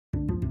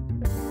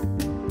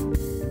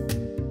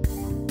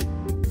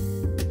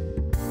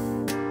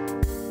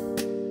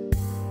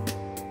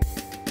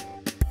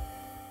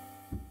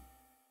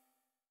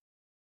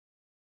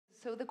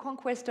So the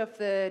conquest of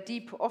the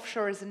deep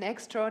offshore is an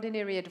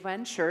extraordinary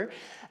adventure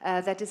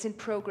that is in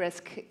progress.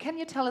 Can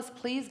you tell us,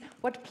 please,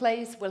 what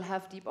place will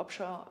have deep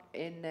offshore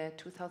in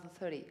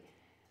 2030?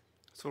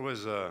 It's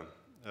always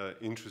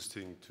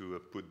interesting to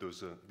put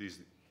these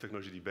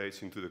technology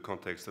debates into the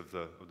context of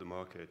the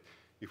market.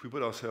 If we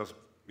put ourselves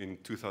in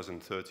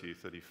 2030,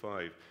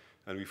 35,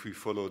 and if we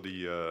follow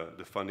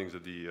the findings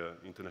of the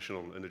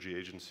International Energy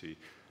Agency,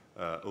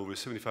 over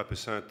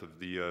 75% of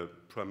the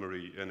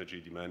primary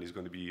energy demand is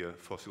going to be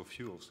fossil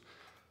fuels.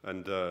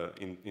 And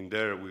in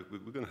there, we're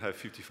going to have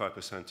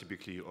 55%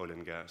 typically oil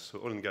and gas.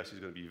 So oil and gas is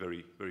going to be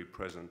very, very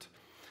present.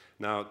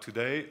 Now,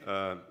 today,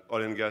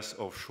 oil and gas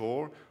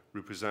offshore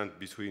represent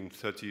between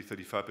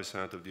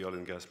 30-35% of the oil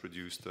and gas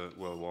produced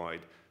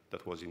worldwide.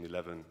 That was in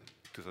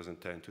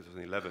 2010,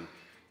 2011.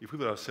 If we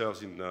put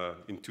ourselves in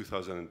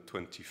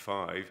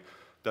 2025,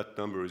 that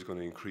number is going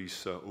to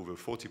increase over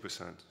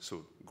 40%,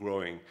 so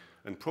growing,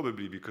 and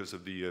probably because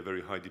of the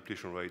very high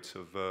depletion rates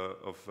of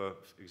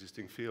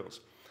existing fields.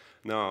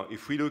 Now,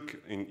 if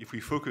we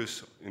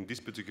focus in this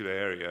particular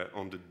area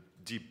on the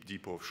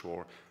deep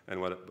offshore,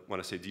 and when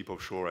I say deep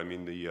offshore, I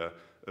mean the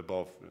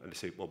above, let's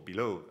say, well,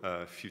 below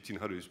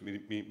 1,500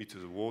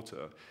 meters of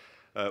water.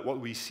 What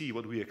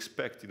we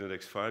expect in the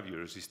next 5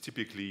 years is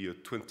typically a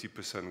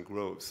 20%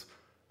 growth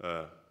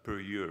per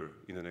year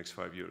in the next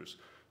 5 years.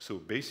 So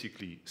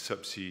basically,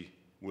 Subsea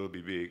will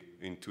be big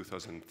in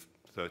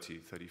 2030,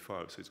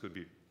 35. So it's going to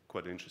be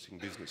quite an interesting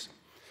business.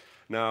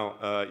 Now,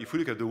 if we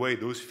look at the way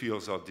those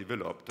fields are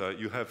developed,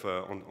 you have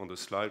on the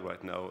slide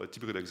right now a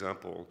typical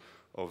example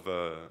of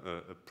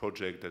a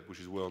project which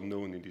is well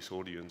known in this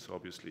audience.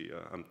 Obviously,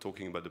 I'm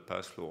talking about the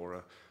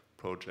Passfloor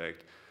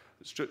project.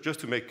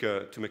 Just to make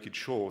it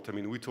short, I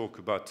mean, we talk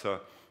about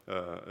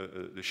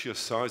the sheer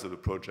size of the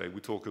project. We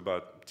talk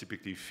about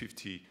typically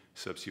 50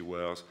 subsea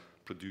wells,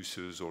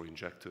 producers or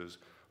injectors.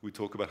 We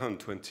talk about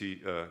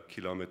 120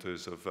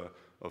 kilometers of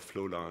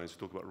flow lines. We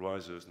talk about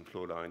risers and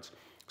flow lines.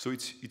 So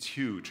it's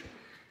huge.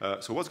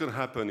 So what's going to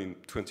happen in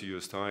 20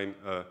 years' time?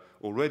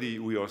 Already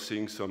we are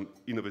seeing some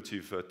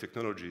innovative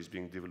technologies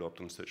being developed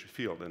on such a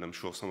field, and I'm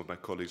sure some of my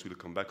colleagues will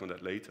come back on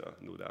that later,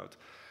 no doubt.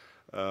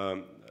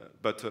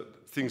 But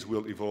things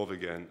will evolve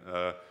again.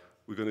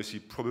 We're going to see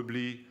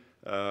probably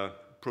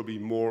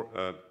more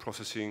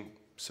processing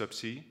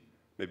subsea,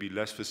 maybe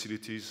less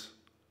facilities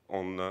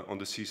on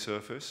the sea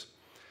surface.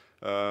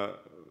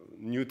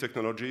 New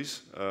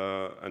technologies,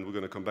 and we're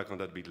going to come back on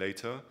that a bit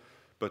later.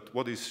 But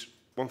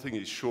one thing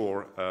is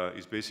sure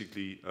is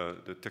basically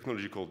the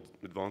technological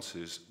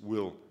advances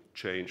will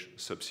change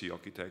subsea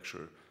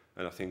architecture,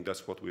 and I think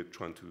that's what we're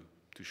trying to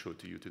show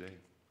to you today.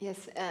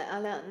 Yes,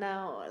 Alain,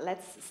 now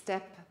let's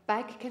step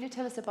back. Can you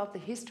tell us about the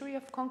history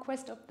of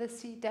conquest of the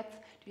sea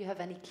depth? Do you have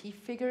any key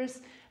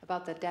figures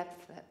about the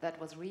depth that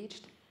was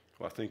reached?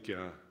 Well, I think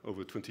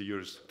over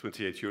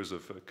 28 years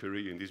of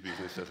career in this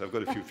business, I've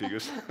got a few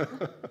figures.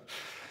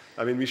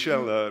 I mean,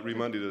 Michel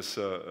reminded us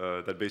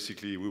that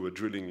basically we were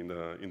drilling in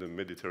the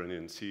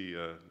Mediterranean Sea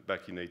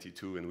back in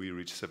 '82, and we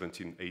reached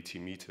 1780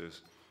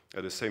 meters.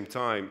 At the same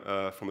time,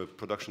 from a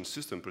production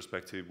system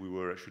perspective, we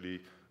were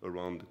actually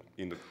around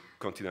in the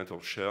continental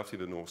shelf in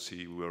the North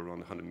Sea. We were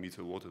around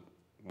 100-meter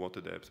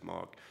water depth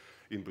mark.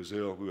 In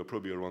Brazil, we were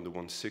probably around the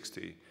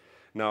 160.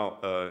 Now,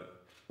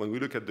 when we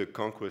look at the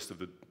conquest of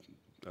the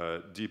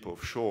deep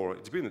offshore,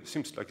 it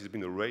seems like it's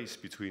been a race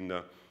between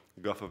the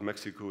Gulf of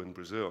Mexico and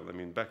Brazil. I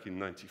mean, back in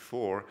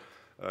 '94,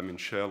 I mean,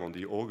 Shell on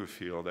the Auger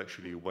field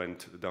actually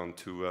went down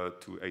to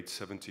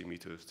 870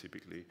 meters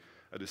typically.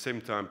 At the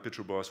same time,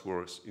 Petrobras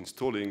was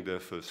installing their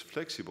first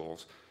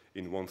flexibles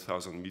in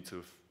 1,000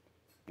 meters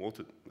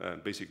water.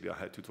 Basically, I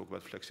had to talk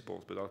about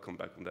flexibles, but I'll come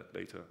back on that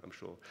later, I'm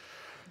sure.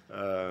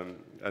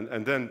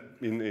 And then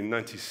in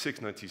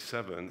 96,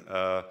 97,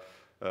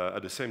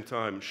 at the same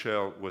time,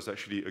 Shell was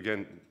actually,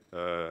 again,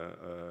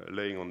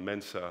 laying on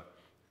Mensa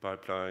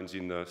pipelines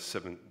in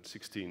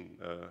 16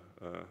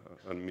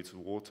 meters of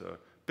water.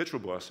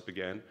 Petrobras,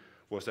 again,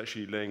 was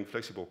actually laying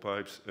flexible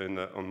pipes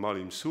on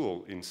Malim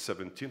Sul in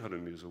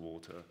 1,700 meters of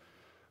water.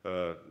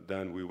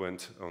 Then we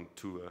went on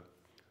to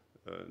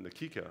Na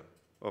Kika.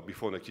 Or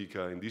before Na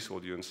Kika, in this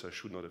audience, I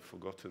should not have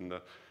forgotten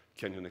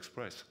Canyon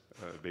Express,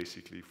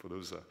 basically, for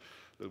those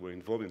that were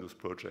involved in those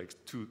projects,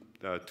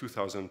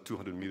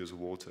 2,200 meters of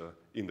water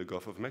in the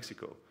Gulf of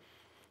Mexico.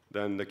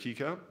 Then Na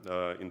Kika,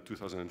 in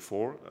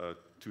 2004,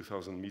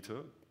 2,000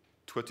 meters,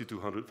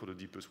 2,200 for the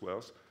deepest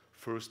wells.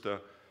 First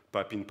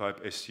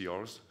pipe-in-pipe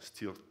SCRs,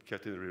 steel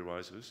catenary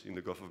risers in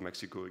the Gulf of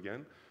Mexico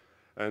again.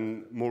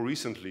 And more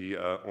recently,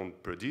 on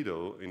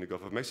Perdido, in the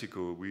Gulf of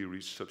Mexico, we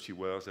reached subsea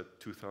wells at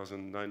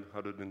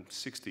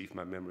 2,960, if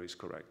my memory is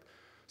correct.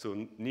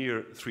 So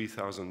near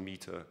 3,000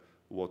 meter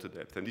water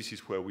depth. And this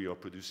is where we are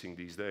producing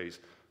these days.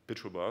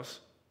 Petrobras,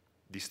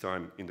 this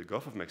time in the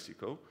Gulf of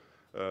Mexico,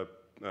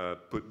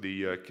 put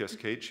the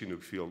Cascade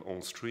Chinook field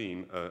on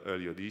stream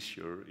earlier this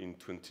year in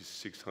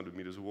 2,600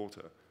 meters of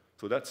water.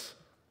 So that's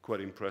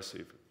quite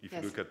impressive if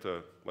you look at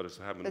what has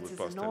happened with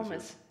past 10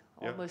 years.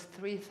 Almost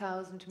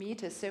 3,000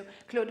 meters. So,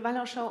 Claude,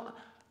 Valenchon,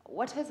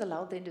 what has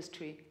allowed the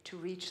industry to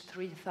reach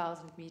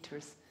 3,000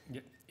 meters?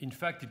 Yeah. In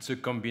fact, it's a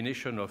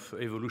combination of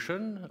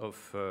evolution, of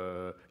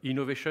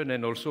innovation,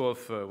 and also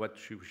of what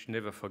we should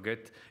never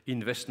forget,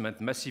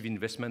 investment, massive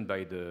investment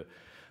by the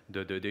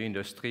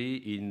industry,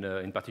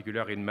 in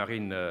particular in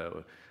marine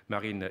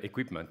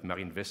equipment,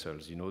 marine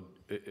vessels, you know,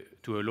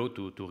 to allow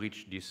to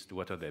reach these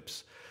water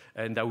depths.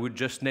 And I would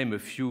just name a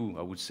few,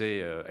 I would say,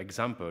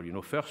 examples. You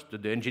know, first,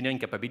 the engineering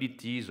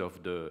capabilities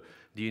of the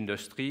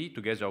industry,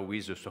 together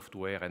with the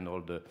software and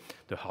all the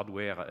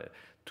hardware,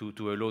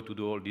 to allow to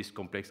do all this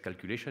complex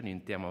calculation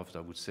in terms of, I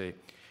would say,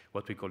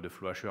 what we call the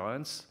flow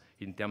assurance,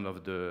 in terms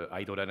of the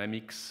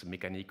hydrodynamics,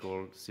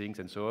 mechanical things,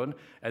 and so on,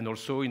 and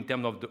also in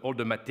terms of all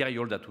the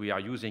material that we are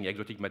using,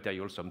 exotic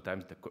materials,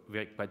 sometimes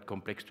very quite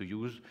complex to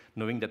use,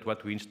 knowing that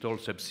what we install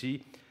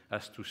subsea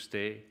has to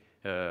stay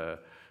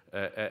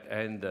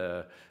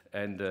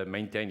and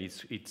maintain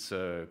its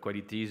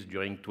qualities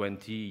during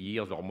 20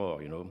 years or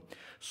more, you know.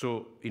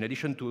 So in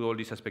addition to all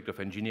this aspect of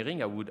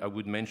engineering, I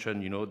would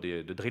mention, you know,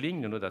 the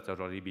drilling, you know, that has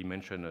already been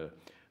mentioned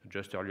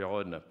just earlier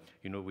on,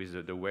 you know,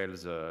 with the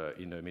wells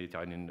in the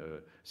Mediterranean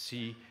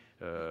Sea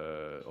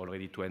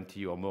already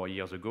 20 or more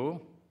years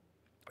ago.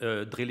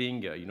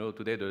 Drilling, you know,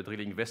 today the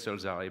drilling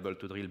vessels are able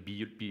to drill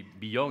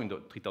beyond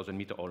 3,000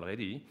 meters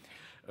already.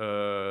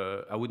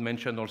 I would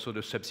mention also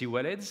the subsea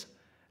wellheads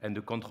and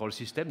the control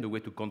system, the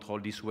way to control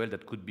this well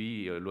that could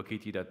be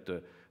located at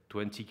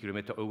 20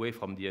 kilometers away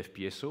from the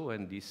FPSO,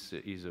 and this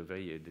is a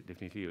very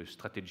definitely a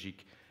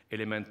strategic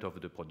element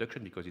of the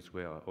production because it's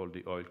where all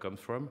the oil comes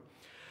from.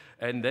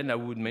 And then I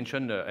would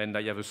mention, and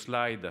I have a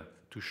slide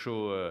to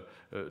show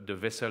the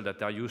vessels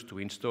that are used to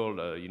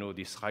install, you know,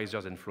 these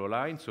risers and flow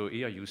lines. So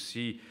here you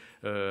see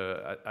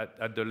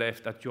at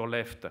your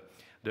left,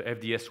 the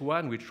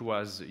FDS-1, which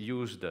was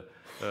used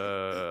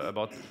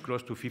about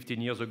close to 15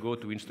 years ago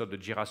to install the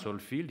Girasol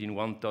field in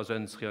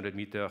 1,300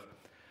 meters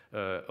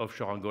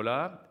offshore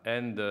Angola,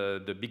 and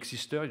the big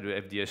sister,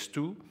 the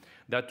FDS-2,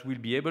 that will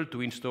be able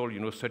to install, you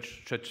know,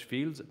 such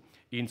fields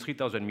in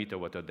 3,000 meter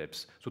water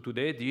depths. So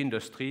today the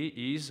industry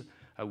is,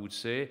 I would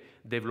say,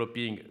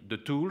 developing the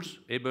tools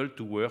able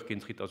to work in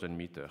 3,000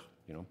 meters,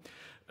 you know.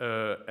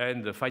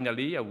 And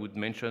finally, I would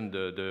mention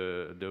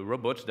the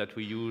robots that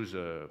we use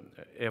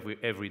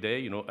every day,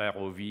 you know,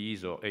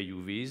 ROVs or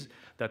AUVs,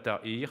 that are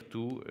here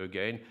to,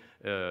 again,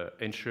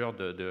 ensure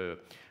the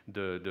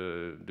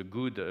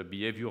good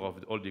behavior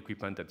of all the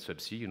equipment at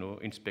subsea, you know,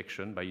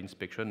 inspection,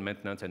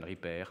 maintenance and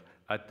repair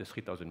at the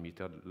 3,000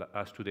 meters,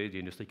 as today the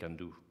industry can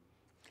do.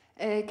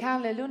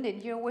 Carl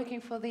Lundin, you're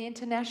working for the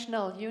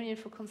International Union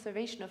for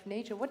Conservation of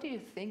Nature. What do you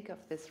think of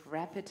this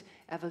rapid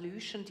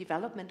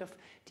development of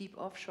deep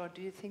offshore?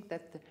 Do you think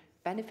that the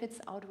benefits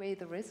outweigh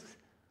the risks?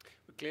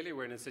 Well, clearly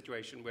we're in a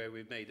situation where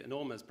we've made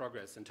enormous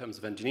progress in terms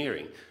of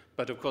engineering,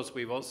 but of course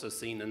we've also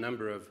seen a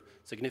number of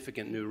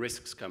significant new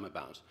risks come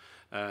about.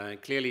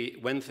 Clearly,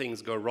 when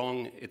things go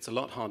wrong, it's a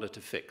lot harder to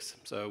fix.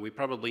 So we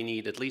probably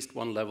need at least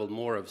one level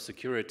more of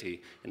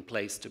security in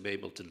place to be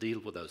able to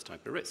deal with those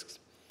type of risks.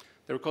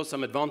 There are, of course,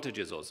 some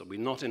advantages also. We're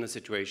not in a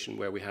situation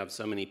where we have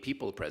so many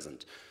people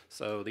present.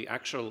 So the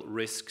actual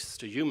risks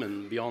to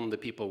human beyond the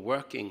people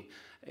working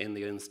in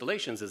the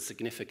installations is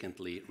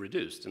significantly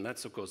reduced. And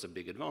that's, of course, a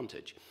big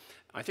advantage.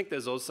 I think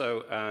there's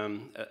also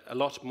a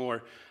lot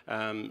more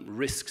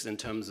risks in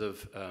terms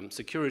of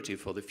security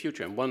for the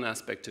future. And one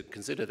aspect to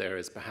consider there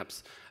is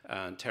perhaps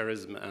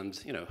terrorism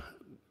and, you know,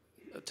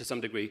 to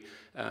some degree,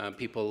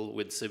 people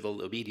with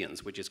civil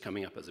obedience, which is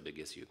coming up as a big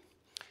issue.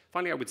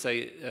 Finally, I would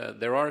say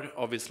there are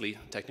obviously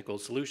technical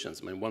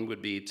solutions. I mean, one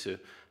would be to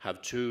have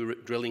two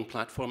drilling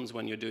platforms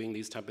when you're doing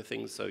these type of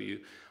things, so you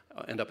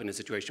end up in a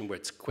situation where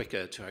it's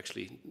quicker to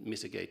actually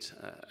mitigate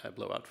a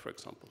blowout, for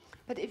example.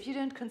 But if you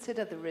don't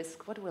consider the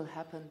risk, what will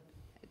happen?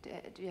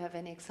 Do you have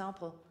any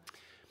example?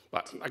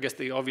 Well, I guess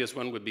the obvious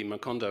one would be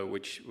Macondo,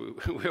 which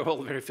we're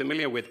all very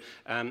familiar with.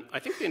 I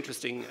think the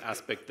interesting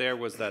aspect there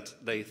was that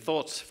they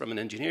thought, from an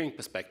engineering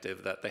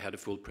perspective, that they had a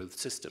foolproof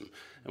system,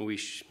 and we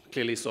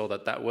clearly saw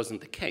that that wasn't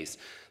the case.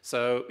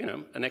 So, you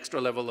know, an extra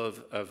level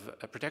of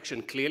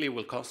protection clearly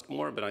will cost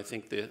more, but I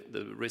think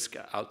the risk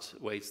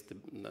outweighs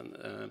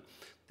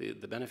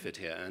the benefit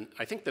here. And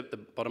I think that the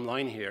bottom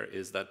line here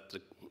is that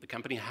the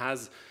company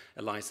has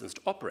a license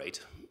to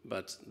operate,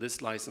 but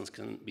this license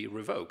can be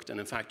revoked. And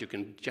in fact, you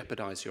can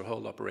jeopardize your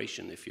whole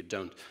operation if you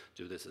don't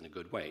do this in a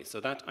good way.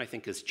 So that, I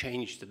think, has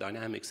changed the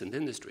dynamics in the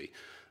industry.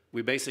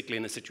 We're basically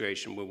in a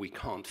situation where we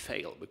can't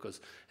fail,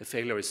 because a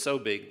failure is so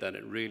big that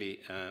it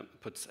really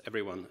puts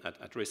everyone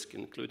at risk,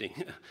 including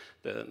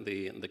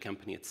the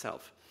company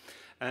itself.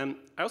 I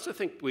also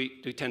think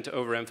we tend to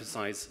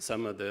overemphasize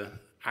some of the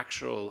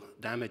actual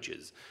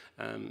damages.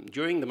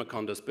 During the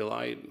Macondo spill,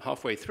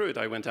 halfway through it,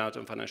 I went out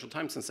on Financial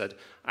Times and said,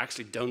 I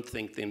actually don't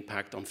think the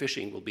impact on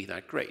fishing will be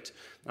that great.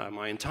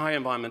 My entire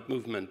environment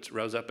movement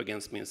rose up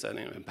against me and said,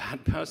 I'm a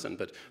bad person.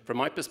 But from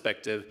my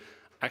perspective,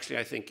 actually,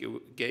 I think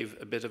it gave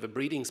a bit of a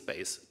breathing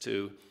space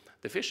to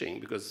the fishing,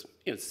 because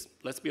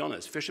let's be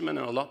honest, fishermen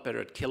are a lot better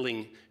at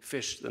killing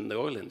fish than the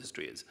oil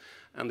industry is.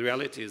 And the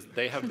reality is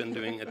they have been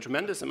doing a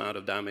tremendous amount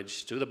of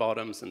damage to the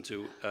bottoms and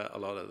to a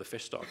lot of the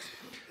fish stocks.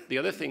 The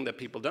other thing that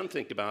people don't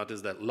think about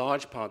is that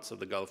large parts of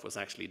the Gulf was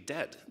actually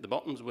dead. The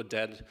bottoms were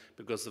dead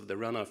because of the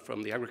runoff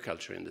from the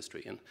agriculture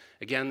industry. And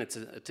again, it's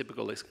a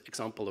typical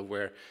example of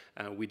where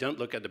we don't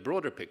look at the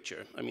broader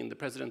picture. I mean, the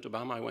President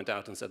Obama went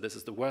out and said this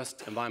is the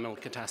worst environmental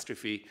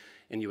catastrophe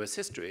in US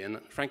history.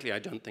 And frankly, I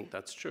don't think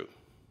that's true.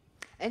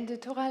 And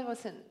Tor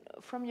Halvorsen,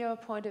 from your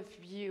point of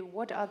view,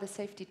 what are the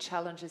safety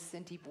challenges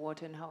in deep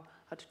water and how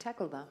to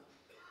tackle them?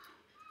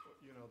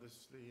 You know,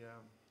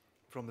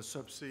 from the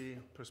subsea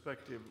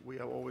perspective, we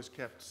have always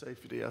kept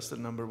safety as the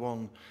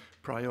 #1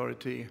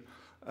 priority.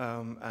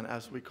 And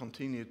as we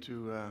continue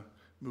to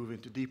move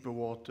into deeper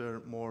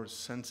water, more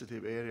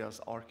sensitive areas,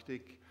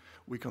 Arctic,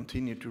 we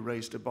continue to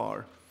raise the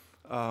bar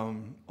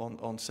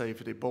on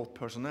safety, both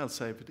personnel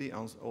safety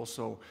and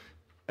also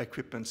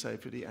equipment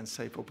safety and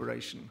safe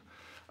operation.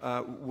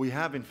 We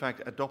have, in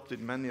fact, adopted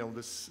many of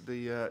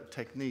the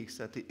techniques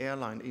that the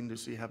airline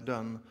industry have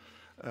done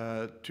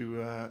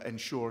to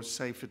ensure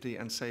safety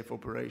and safe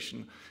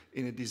operation.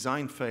 In a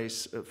design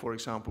phase, for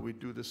example, we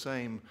do the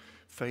same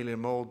failure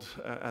mode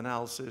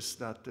analysis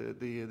that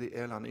the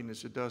airline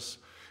industry does.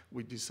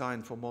 We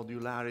design for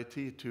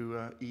modularity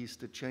to ease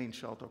the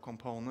change out of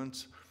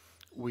components.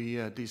 We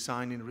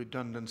design in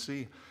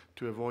redundancy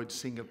to avoid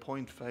single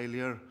point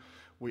failure.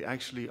 We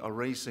actually are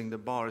raising the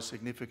bar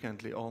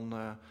significantly on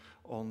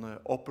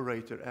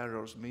operator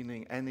errors,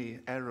 meaning any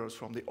errors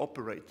from the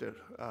operator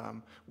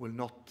will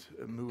not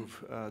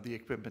move the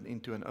equipment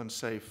into an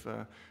unsafe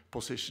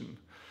position.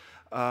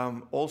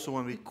 Also,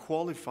 when we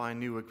qualify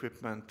new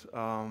equipment,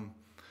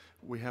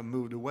 we have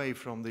moved away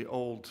from the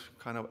old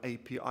kind of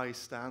API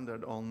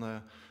standard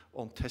on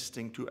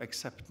testing to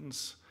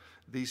acceptance.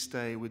 These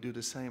days, we do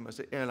the same as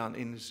the airline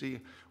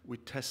industry. We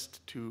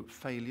test to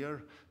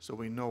failure, so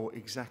we know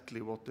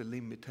exactly what the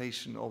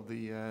limitation of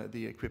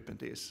the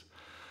equipment is.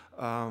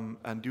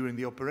 And during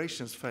the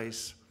operations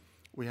phase,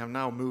 we have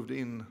now moved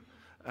in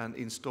and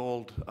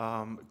installed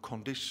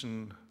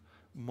condition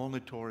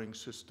monitoring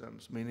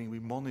systems, meaning we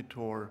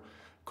monitor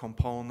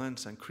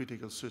components and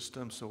critical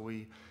systems so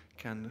we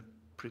can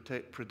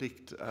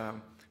predict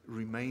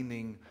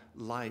remaining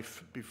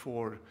life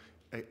before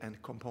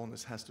and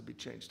components has to be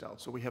changed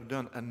out. So we have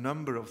done a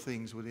number of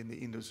things within the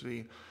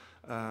industry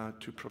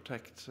to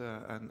protect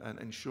and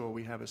ensure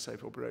we have a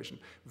safe operation.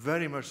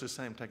 Very much the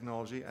same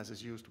technology as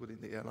is used within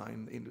the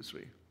airline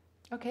industry.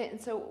 Okay,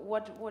 and so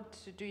what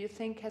do you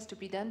think has to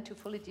be done to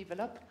fully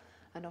develop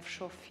an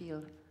offshore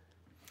field?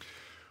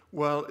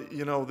 Well,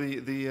 you know,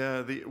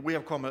 we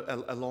have come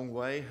a long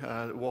way.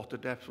 Water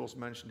depth was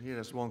mentioned here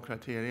as one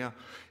criteria.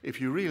 If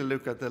you really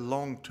look at the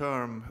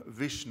long-term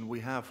vision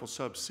we have for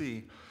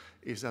subsea,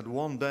 is that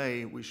one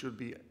day we should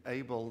be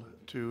able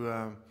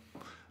to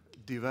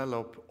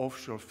develop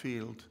offshore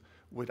field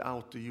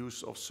without the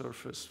use of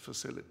surface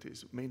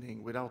facilities,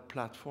 meaning without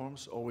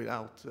platforms or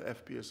without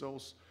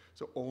FPSOs,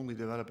 so only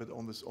develop it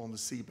on the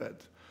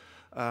seabed.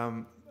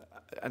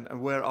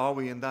 And where are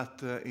we in that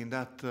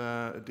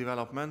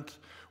development?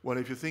 Well,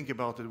 if you think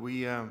about it,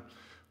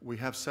 we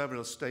have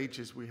several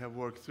stages we have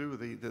worked through.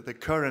 The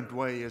current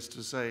way is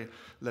to say,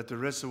 let the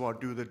reservoir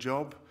do the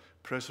job.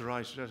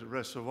 Pressurized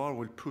reservoir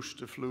will push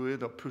the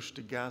fluid or push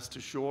the gas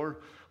to shore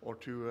or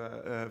to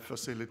a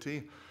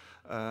facility.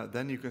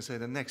 Then you can say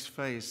the next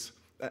phase,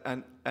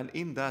 and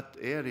in that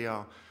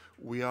area,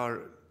 we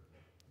are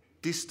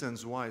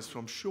distance-wise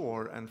from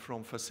shore and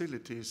from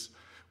facilities.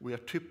 We are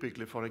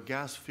typically, for a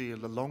gas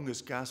field, the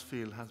longest gas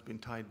field has been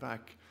tied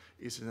back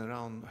is in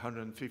around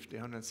 150,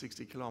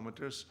 160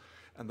 kilometers,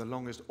 and the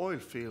longest oil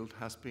field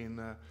has been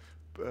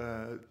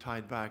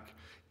tied back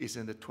is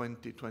in the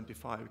 20,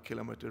 25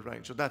 kilometer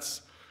range. So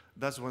that's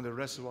when the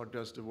reservoir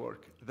does the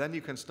work. Then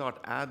you can start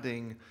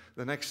adding,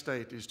 the next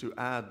stage is to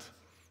add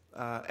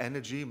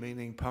energy,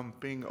 meaning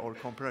pumping or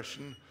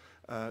compression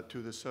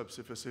to the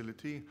subsea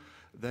facility.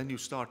 Then you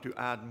start to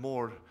add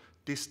more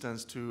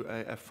distance to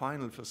a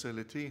final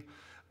facility.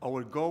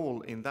 Our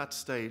goal in that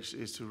stage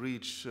is to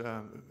reach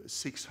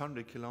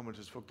 600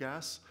 kilometers for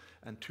gas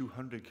and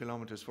 200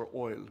 kilometers for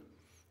oil.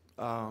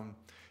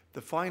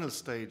 The final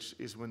stage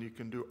is when you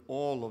can do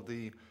all of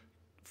the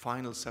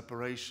final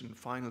separation,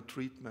 final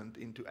treatment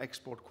into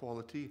export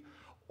quality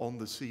on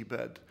the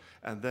seabed.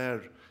 And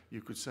there,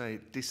 you could say,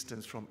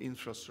 distance from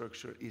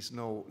infrastructure is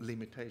no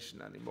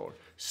limitation anymore.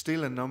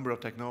 Still a number of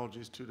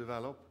technologies to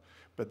develop,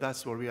 but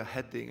that's where we are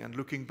heading. And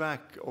looking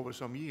back over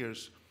some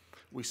years,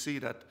 we see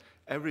that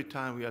every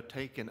time we are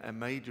taking a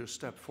major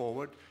step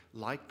forward,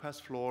 like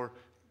past floor,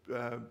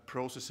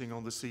 processing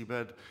on the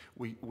seabed,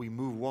 we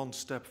move one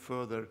step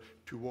further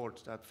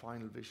towards that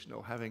final vision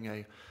of having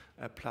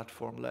a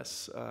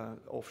platform-less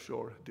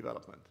offshore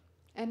development.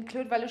 And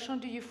Claude Valenchon,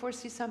 do you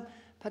foresee some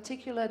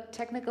particular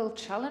technical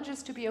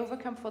challenges to be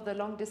overcome for the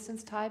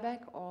long-distance tieback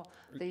or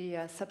the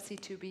subsea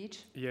to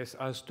beach? Yes,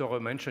 as Tor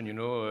mentioned,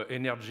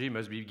 energy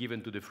must be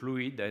given to the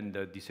fluid, and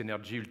this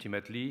energy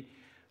ultimately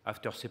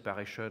after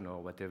separation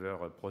or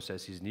whatever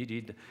process is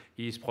needed,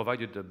 is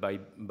provided by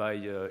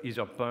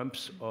either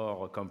pumps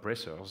or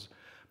compressors.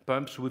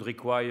 Pumps would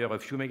require a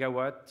few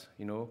megawatts,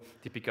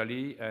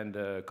 typically,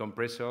 and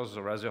compressors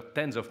rather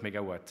tens of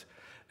megawatts.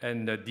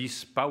 And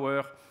this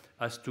power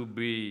has to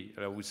be,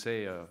 I would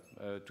say,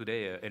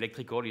 today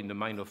electrical in the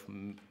mind of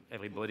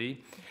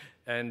everybody.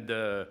 And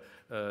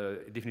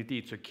definitely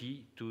it's a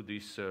key to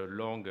this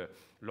long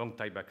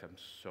tieback. I'm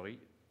sorry,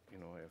 I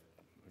have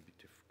a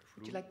bit of flu.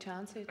 Would you like to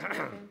answer it? Oh,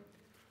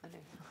 no.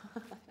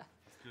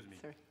 Excuse me.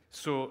 Sorry.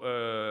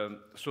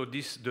 So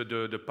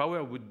the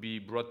power would be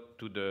brought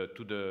to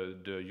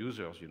the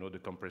users, the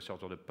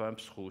compressors or the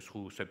pumps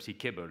through subsea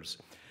cables.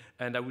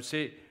 And I would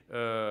say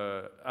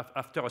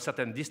after a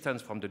certain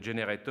distance from the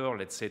generator,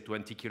 let's say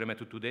 20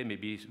 kilometers today,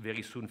 maybe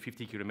very soon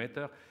 50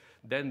 kilometers,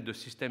 then the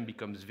system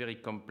becomes very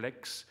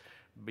complex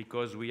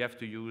because we have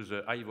to use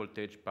high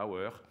voltage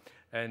power,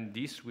 and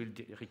this will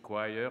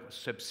require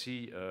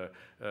subsea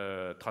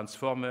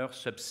transformer,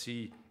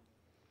 subsea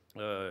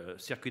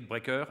circuit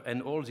breaker,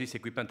 and all these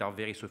equipment are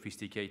very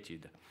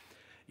sophisticated.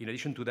 In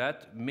addition to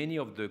that, many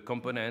of the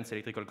components,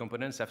 electrical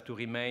components, have to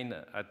remain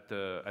at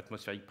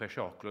atmospheric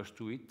pressure or close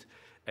to it,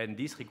 and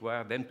this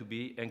requires them to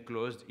be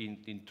enclosed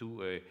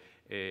into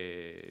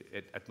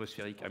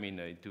atmospheric,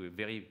 into a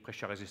very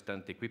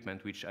pressure-resistant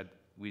equipment, which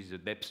with the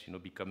depth,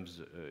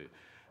 becomes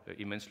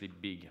immensely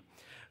big.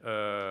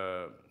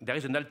 There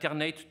is an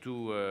alternate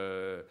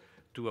to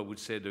I would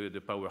say, the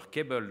power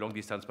cable,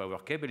 long-distance power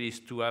cable, is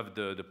to have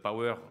the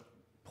power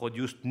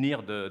produced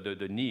near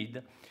the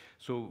need.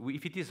 So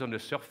if it is on the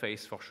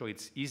surface, for sure,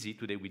 it's easy.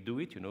 Today we do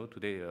it.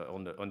 Today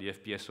on the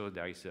FPSO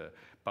there is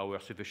power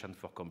sufficient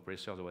for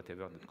compressors or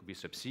whatever that could be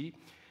subsea.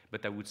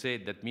 But I would say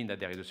that means that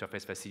there is a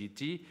surface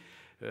facility.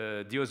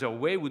 The other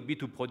way would be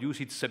to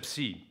produce it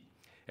subsea.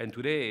 And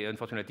today,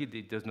 unfortunately,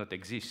 it does not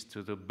exist.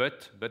 So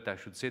but I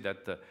should say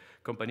that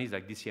companies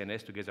like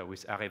DCNS, together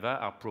with Areva,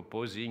 are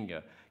proposing,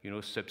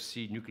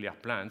 subsea nuclear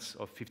plants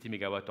of 50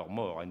 megawatts or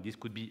more. And this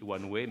could be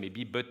one way,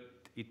 maybe, but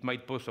it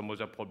might pose some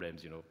other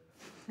problems,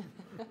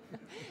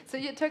 So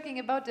you're talking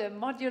about a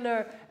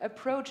modular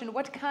approach, and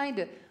what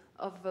kind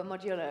of a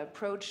modular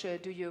approach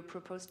do you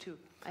propose to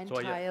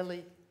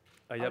entirely?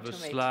 I have a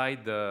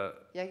slide.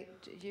 Yeah,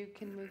 you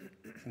can move.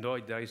 No,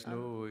 there is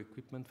no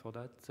equipment for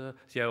that.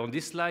 Yeah, on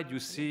this slide you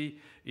see,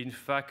 in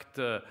fact,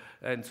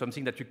 and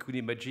something that you could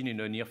imagine in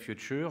the near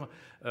future.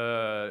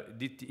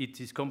 It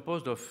is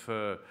composed of,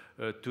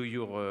 to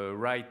your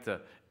right,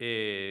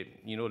 the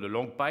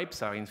long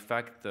pipes are in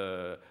fact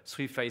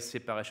three-phase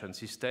separation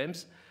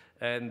systems,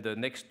 and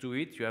next to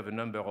it you have a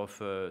number of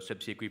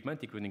subsea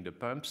equipment, including the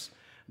pumps,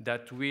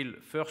 that will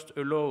first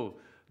allow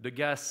the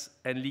gas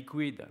and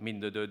liquid,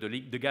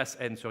 the gas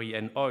and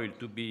oil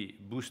to be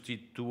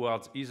boosted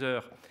towards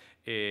either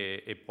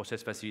a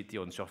process facility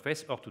on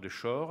surface or to the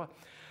shore.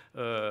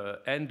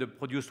 And the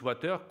produced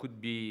water could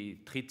be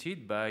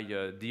treated by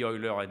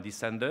de-oiler and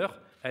descender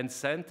and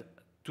sent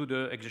to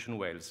the extraction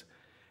wells.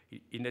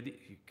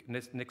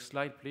 Next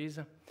slide, please.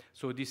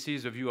 So this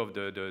is a view of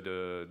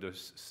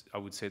I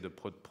would say, the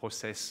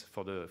process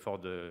for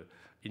the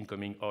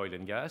incoming oil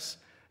and gas.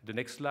 The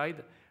next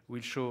slide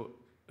will show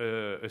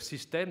a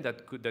system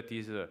that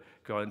is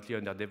currently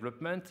under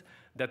development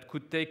that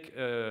could take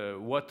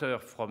water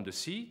from the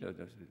sea,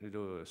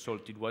 the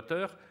salted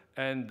water,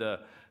 and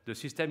the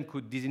system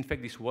could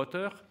disinfect this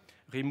water,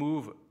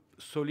 remove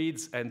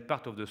solids and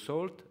part of the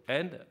salt,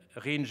 and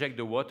re-inject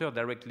the water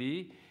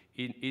directly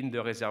in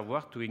the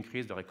reservoir to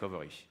increase the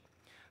recovery.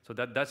 So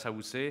that's, I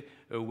would say,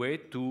 a way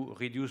to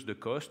reduce the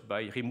cost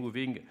by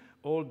removing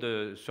all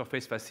the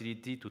surface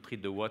facility to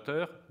treat the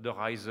water, the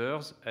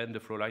risers, and the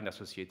flow line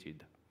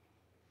associated.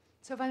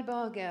 So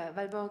Valborg,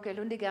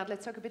 Lundegaard,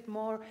 let's talk a bit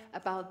more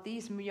about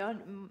these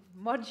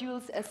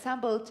modules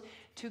assembled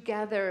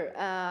together,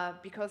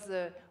 because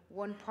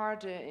one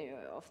part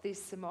of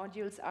these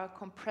modules are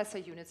compressor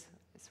units,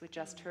 as we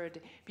just heard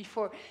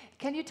before.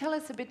 Can you tell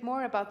us a bit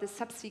more about the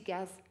subsea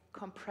gas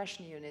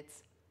compression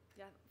units?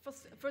 Yeah,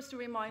 first a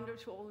reminder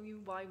to all of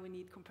you why we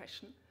need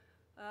compression.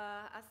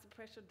 As the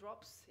pressure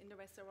drops in the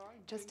reservoir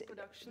during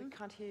production. We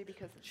can't hear you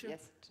because,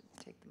 yes,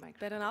 take the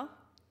microphone. Better now?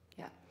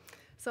 Yeah.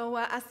 So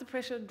as the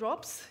pressure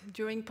drops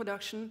during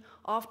production,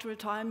 after a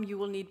time you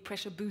will need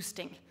pressure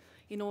boosting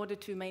in order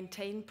to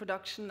maintain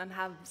production and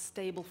have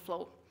stable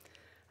flow.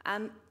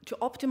 And to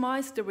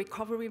optimize the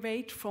recovery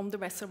rate from the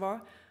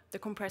reservoir, the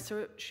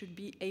compressor should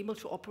be able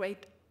to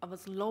operate at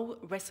as low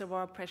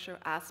reservoir pressure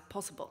as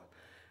possible.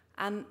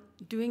 And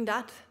doing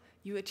that,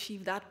 you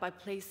achieve that by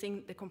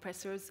placing the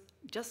compressors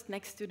just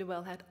next to the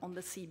wellhead on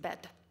the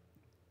seabed.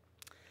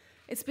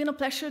 It's been a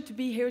pleasure to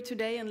be here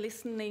today and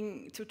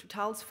listening to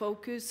Total's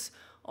focus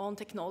on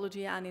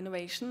technology and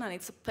innovation, and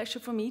it's a pleasure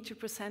for me to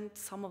present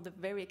some of the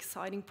very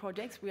exciting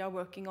projects we are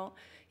working on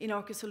in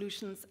Aker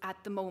Solutions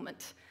at the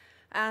moment.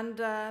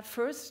 And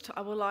first,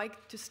 I would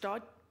like to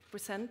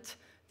present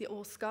the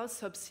Åsgard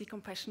Subsea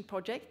Compression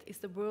Project. It's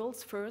the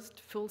world's first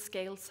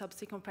full-scale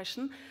subsea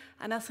compression,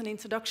 and as an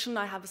introduction,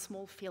 I have a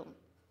small film.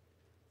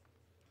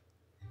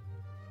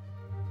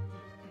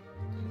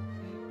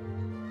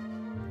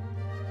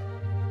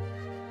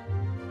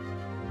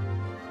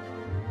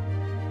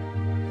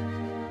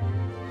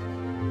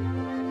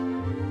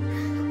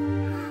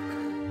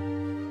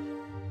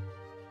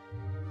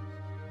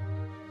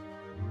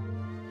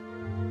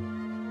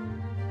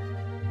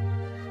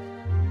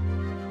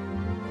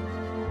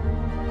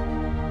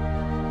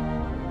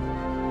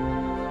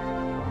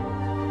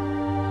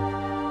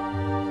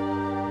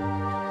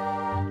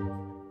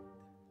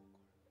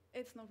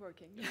 it's not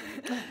working.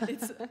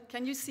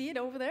 Can you see it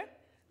over there?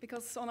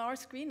 Because on our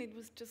screen it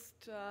was just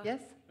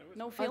yes.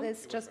 No film.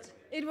 It's just.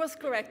 It was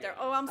correct there.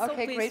 Oh, I'm so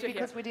pleased great, to hear.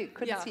 because we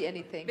couldn't see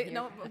anything. Here.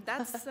 No,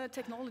 that's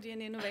technology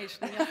and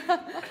innovation.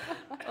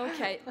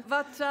 Okay,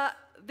 but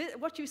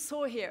what you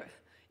saw here,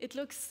 it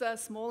looks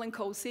small and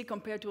cozy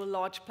compared to a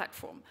large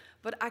platform,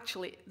 but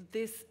actually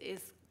this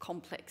is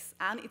complex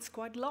and it's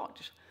quite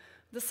large.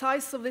 The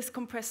size of this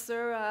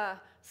compressor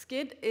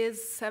skid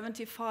is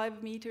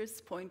 75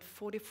 meters,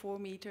 0.44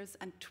 meters,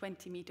 and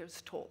 20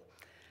 meters tall.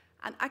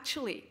 And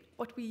actually,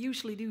 what we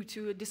usually do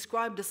to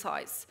describe the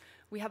size,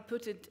 we have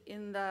put it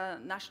in the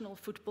National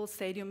Football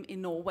Stadium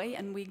in Norway,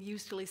 and we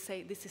usually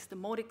say this is the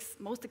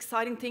most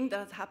exciting thing that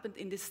has happened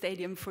in this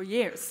stadium for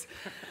years.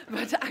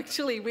 But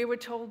actually, we were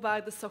told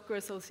by the Soccer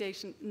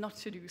Association not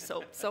to do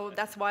so. So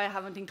that's why I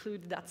haven't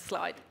included that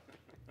slide.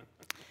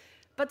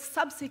 But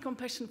subsea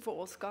compression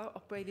for Aker,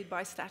 operated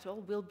by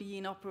Statoil, will be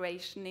in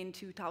operation in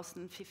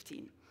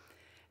 2015.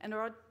 And there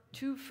are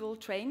 2 full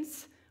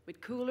trains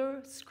with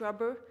cooler,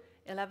 scrubber,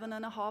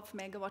 11.5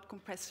 megawatt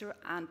compressor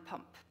and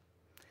pump.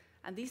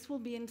 And these will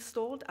be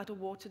installed at a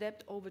water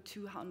depth over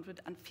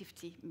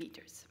 250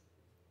 meters.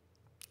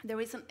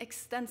 There is an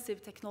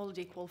extensive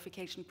technology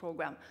qualification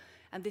program,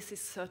 and this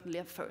is certainly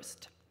a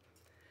first.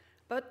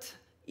 But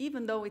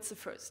even though it's a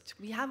first,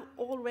 we have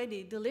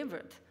already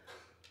delivered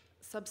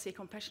subsea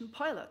compression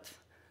pilot.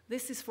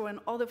 This is for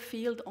another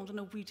field on the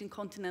Norwegian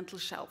continental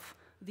shelf,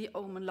 the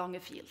Ormen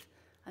Lange field.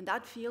 And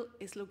that field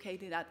is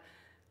located at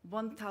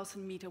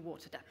 1,000 meter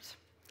water depth,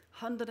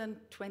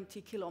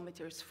 120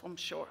 kilometers from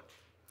shore.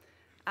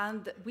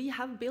 And we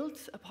have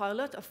built a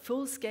pilot, a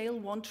full-scale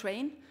 1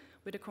 train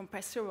with a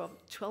compressor of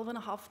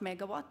 12.5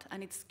 megawatt,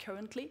 and it's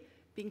currently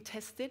being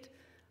tested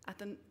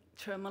at a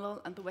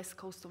terminal on the west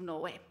coast of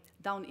Norway,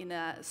 down in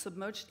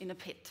submerged in a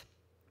pit.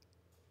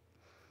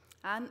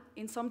 And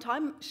in some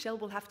time, Shell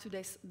will have to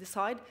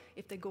decide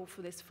if they go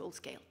for this full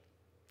scale.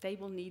 They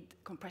will need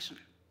compression.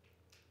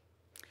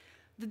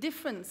 The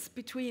difference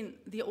between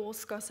the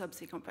Aker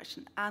subsea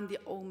compression and the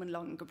Ormen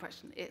Lange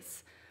compression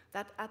is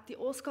that at the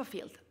Aker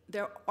field,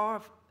 there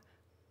are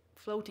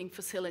floating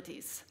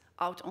facilities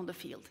out on the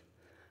field.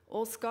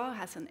 Aker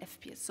has an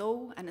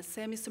FPSO and a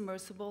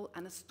semi-submersible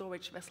and a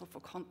storage vessel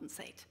for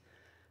condensate.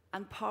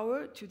 And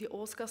power to the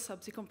Aker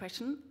subsea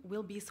compression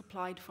will be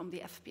supplied from the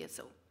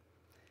FPSO.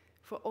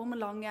 For Ormen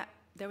Lange,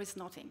 there is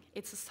nothing.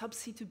 It's a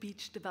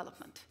subsea-to-beach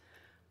development.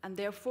 And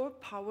therefore,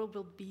 power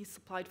will be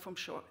supplied from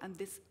shore. And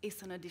this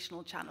is an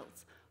additional channel,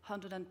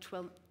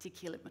 120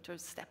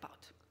 kilometers step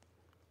out.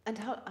 And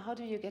how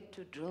do you get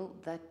to drill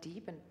that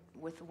deep, and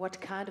with what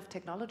kind of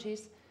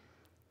technologies?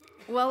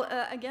 Well,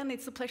 again,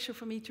 it's a pleasure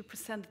for me to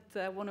present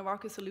one of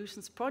Aker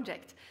Solutions'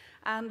 project.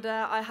 And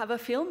I have a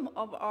film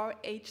of our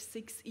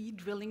H6E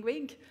drilling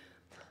rig.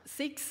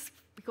 6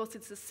 because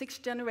it's a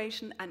 6th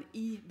generation, and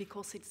E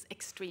because it's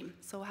extreme.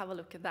 So have a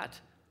look at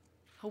that.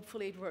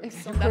 Hopefully it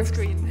works on that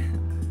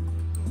screen.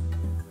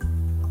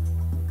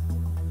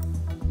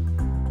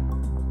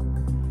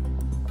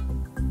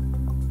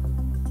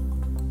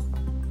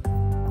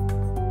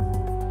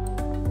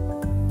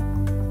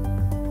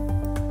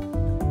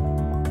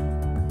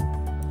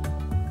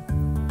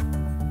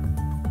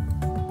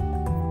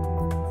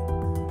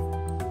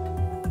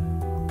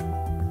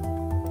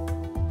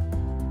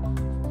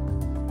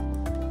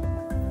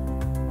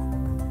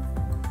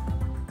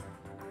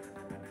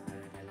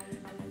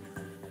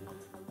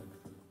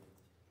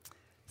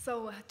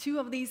 So 2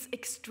 of these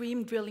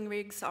extreme drilling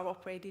rigs are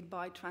operated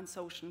by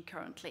Transocean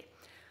currently.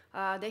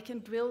 They can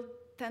drill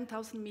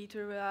 10,000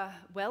 meter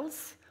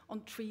wells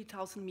on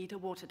 3,000 meter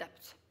water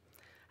depth.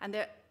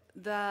 And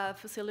the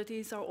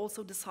facilities are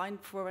also designed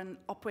for an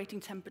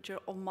operating temperature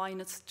of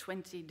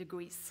 -20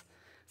 degrees.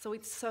 So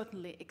it's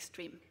certainly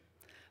extreme.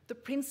 The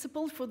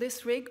principles for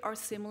this rig are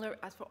similar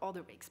as for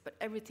other rigs, but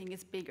everything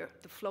is bigger.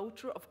 The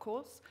floater, of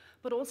course,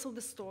 but also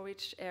the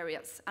storage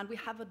areas. And we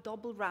have a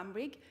double ram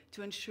rig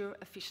to ensure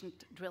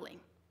efficient drilling.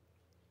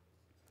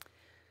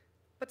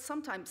 But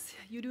sometimes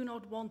you do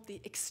not want the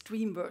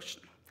extreme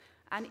version.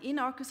 And in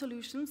Aker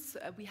Solutions,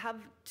 we have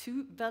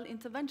 2 well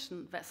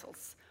intervention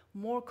vessels,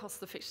 more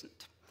cost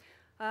efficient.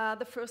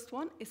 The first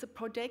one is a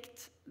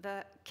project,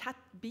 the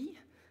CAT-B.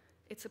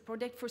 It's a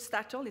project for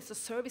Statoil. It's a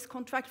service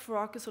contract for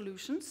Aker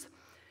Solutions.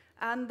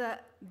 And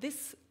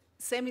this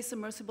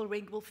semi-submersible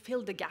rig will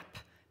fill the gap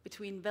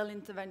between well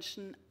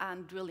intervention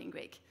and drilling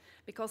rig,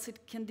 because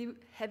it can do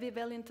heavy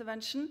well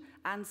intervention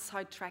and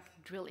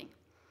sidetrack drilling.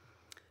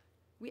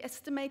 We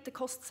estimate the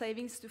cost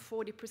savings to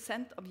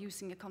 40% of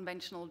using a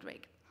conventional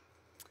rig.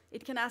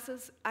 It can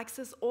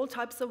access all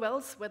types of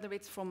wells, whether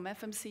it's from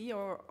FMC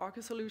or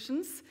Aker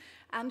Solutions,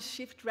 and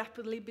shift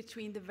rapidly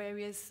between the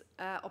various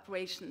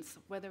operations,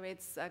 whether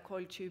it's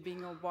coil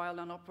tubing or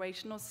wireline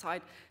operation or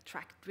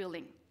sidetrack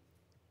drilling.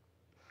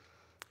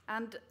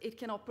 And it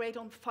can operate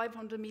on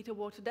 500 meter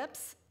water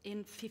depths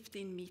in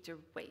 15 meter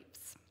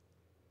waves.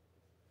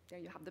 There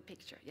you have the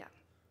picture, yeah.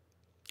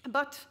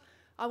 But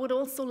I would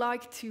also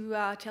like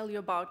to tell you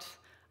about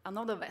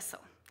another vessel.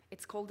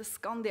 It's called the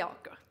Skandi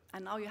Aker,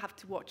 and now you have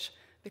to watch,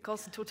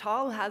 because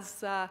Total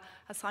has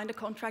signed a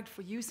contract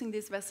for using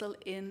this vessel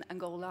in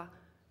Angola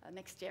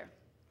next year.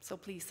 So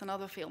please,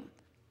 another film.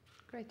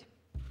 Great.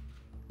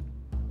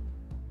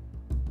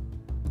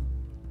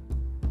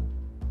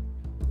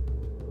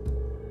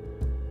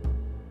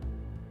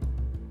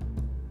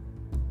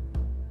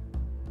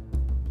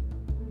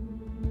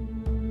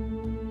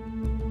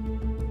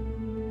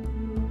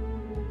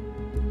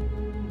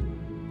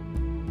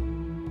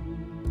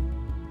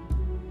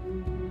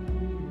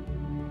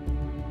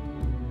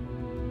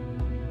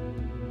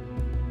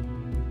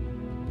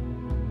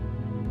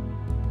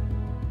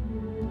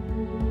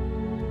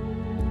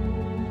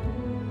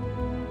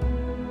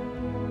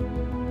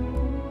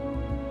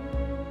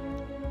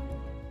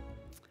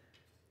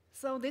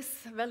 So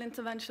this well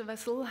intervention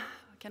vessel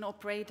can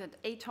operate at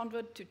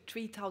 800 to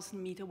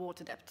 3,000 meter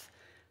water depth,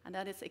 and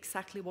that is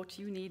exactly what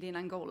you need in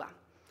Angola.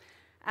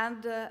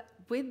 And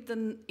with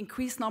the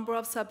increased number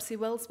of subsea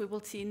wells we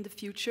will see in the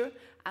future,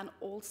 and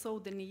also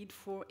the need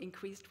for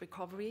increased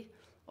recovery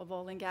of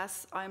oil and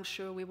gas, I am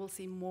sure we will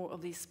see more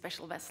of these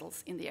special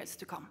vessels in the years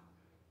to come.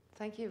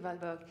 Thank you,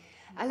 Valborg.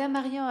 Alain,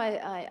 Marion,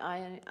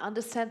 I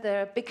understand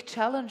there are big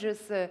challenges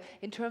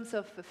in terms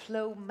of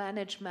flow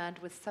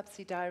management with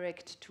subsea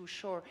direct to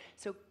shore.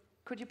 So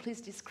could you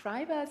please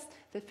describe us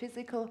the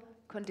physical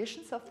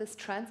conditions of this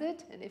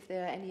transit and if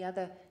there are any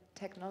other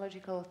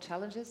technological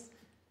challenges?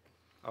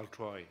 I'll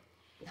try.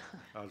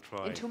 I'll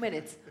try. In 2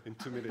 minutes. In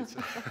 2 minutes.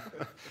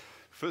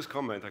 First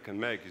comment I can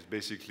make is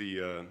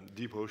basically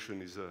deep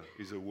ocean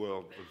is a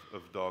world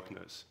of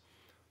darkness.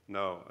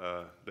 Now,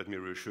 let me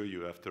reassure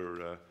you,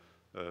 after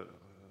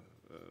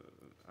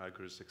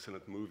Aker's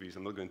excellent movies,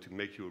 I'm not going to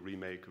make you a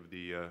remake of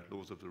the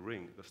Lord of the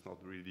Ring. That's not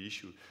really the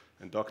issue.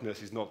 And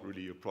darkness is not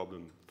really a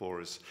problem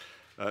for us.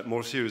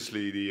 More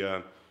seriously,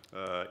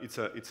 it's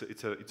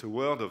a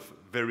world of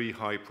very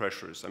high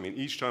pressures. I mean,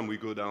 each time we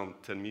go down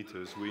 10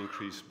 meters, we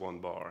increase 1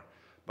 bar.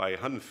 By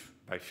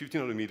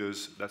 1,500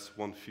 meters, that's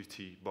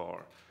 150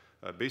 bar.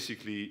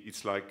 Basically,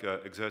 it's like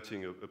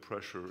exerting a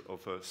pressure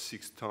of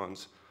 6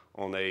 tons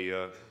on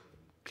a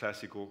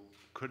classical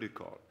credit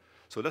card.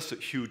 So that's a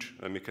huge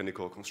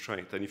mechanical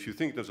constraint. And if you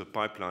think there's a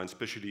pipeline,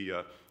 especially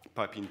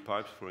piping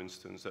pipes, for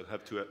instance, that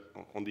have to,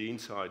 on the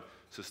inside,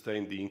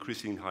 sustain the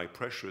increasing high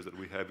pressures that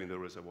we have in the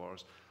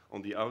reservoirs,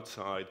 on the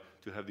outside,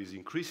 to have these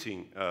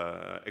increasing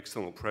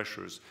external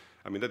pressures,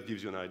 I mean, that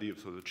gives you an idea of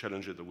sort of the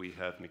challenges that we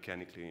have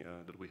mechanically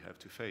that we have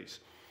to face.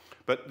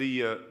 But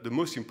the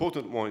most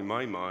important one in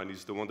my mind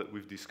is the one that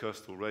we've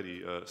discussed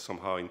already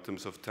somehow in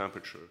terms of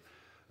temperature.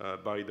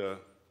 By the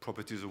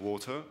properties of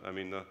water, I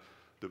mean,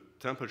 the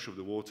temperature of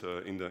the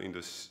water in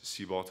the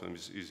sea bottom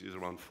is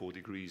around 4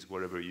 degrees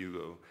wherever you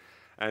go.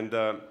 And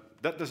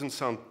that doesn't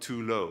sound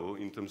too low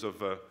in terms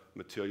of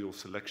material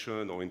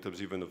selection or in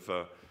terms even of,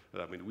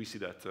 I mean, we see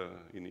that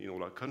in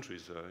all our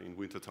countries in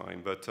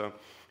wintertime, but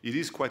it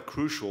is quite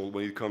crucial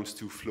when it comes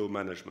to flow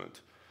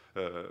management,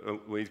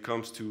 when it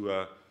comes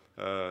to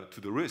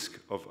the risk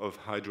of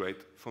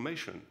hydrate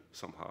formation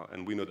somehow.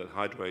 And we know that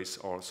hydrates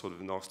are sort of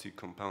a nasty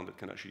compound that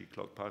can actually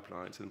clog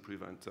pipelines and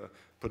prevent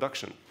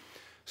production.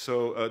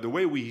 So the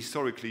way we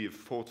historically have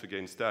fought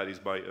against that is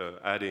by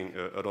adding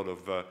a lot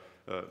of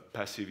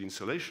passive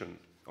insulation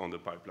on the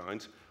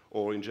pipelines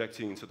or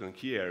injecting in certain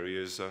key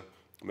areas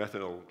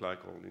methanol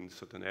glycol in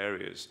certain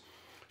areas.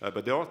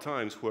 But there are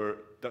times where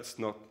that's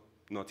not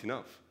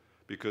enough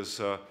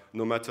because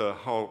no matter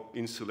how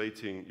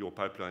insulating your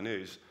pipeline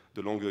is,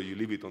 the longer you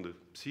leave it on the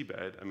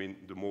seabed, I mean,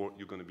 the more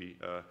you're going to be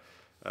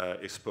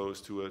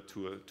exposed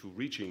to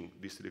reaching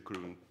this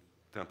equilibrium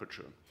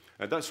temperature.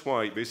 And that's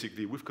why,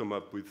 basically, we've come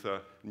up with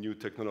new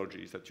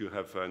technologies that you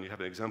have, and you have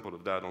an example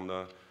of that on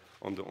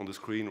the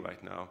screen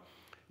right now.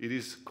 It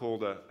is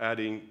called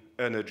adding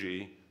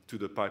energy to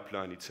the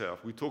pipeline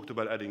itself. We talked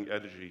about adding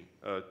energy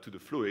to the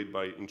fluid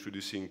by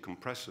introducing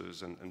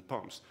compressors and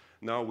pumps.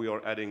 Now we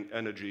are adding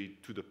energy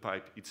to the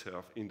pipe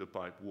itself in the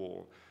pipe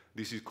wall.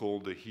 This is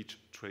called the heat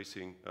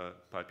tracing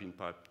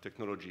pipe-in-pipe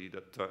technology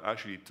that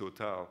actually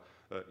Total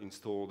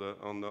installed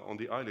on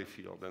the Alain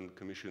field and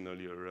commissioned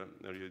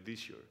earlier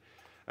this year.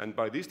 And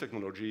by this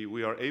technology,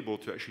 we are able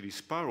to actually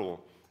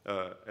spiral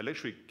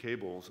electric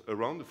cables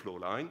around the flow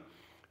line,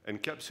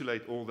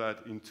 encapsulate all that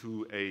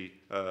into a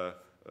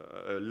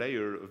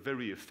layer of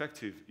very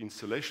effective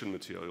insulation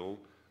material,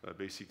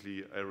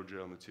 basically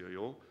aerogel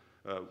material,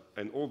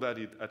 and all that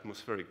at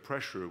atmospheric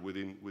pressure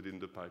within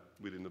the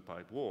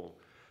pipe wall.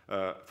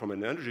 From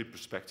an energy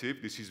perspective,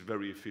 this is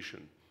very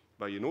efficient,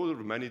 by an order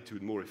of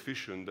magnitude more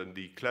efficient than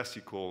the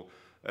classical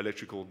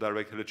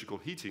direct electrical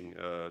heating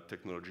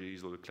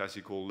technologies or the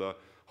classical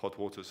hot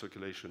water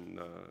circulation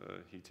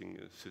heating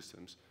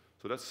systems.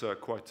 So that's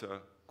quite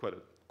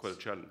a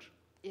challenge.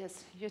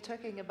 Yes, you're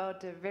talking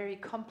about very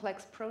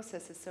complex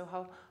processes. So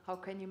how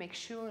can you make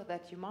sure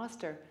that you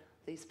master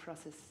these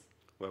processes?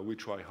 Well, we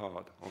try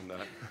hard on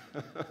that,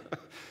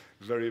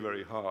 very,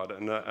 very hard.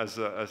 And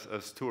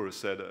as Tor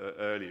said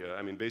earlier,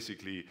 I mean,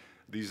 basically,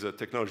 these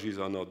technologies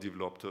are not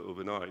developed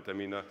overnight. I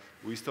mean,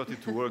 we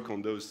started to work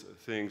on those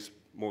things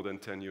more than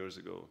 10 years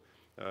ago.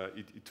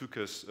 it took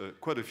us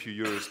quite a few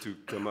years to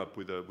come up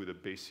with a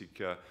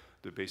basic,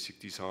 the basic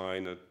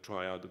design,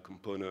 try out the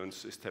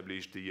components,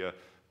 establish the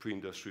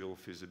pre-industrial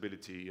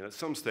feasibility. And at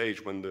some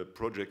stage, when the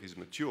project is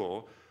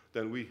mature,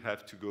 then we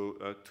have to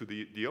go to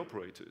the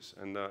operators,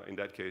 and in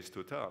that case,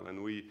 Total.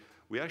 And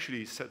we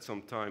actually set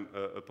some time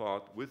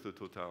apart with the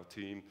Total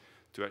team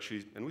to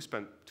actually, and we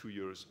spent 2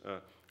 years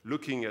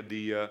looking at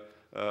the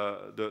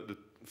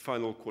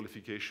final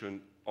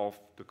qualification of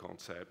the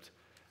concept,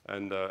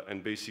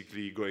 and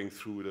basically going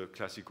through the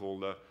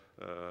classical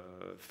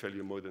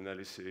failure mode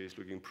analysis,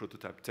 looking at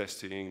prototype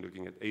testing,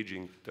 looking at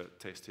aging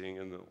testing,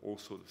 and all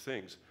sorts of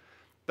things.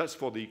 That's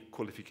for the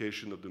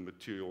qualification of the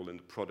material and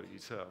the product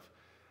itself.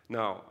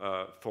 Now,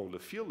 for the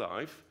field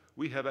life,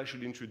 we have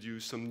actually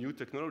introduced some new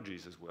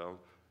technologies as well.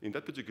 In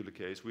that particular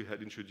case, we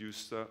had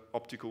introduced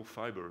optical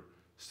fiber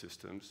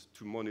systems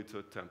to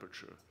monitor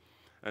temperature.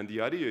 And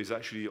the idea is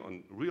actually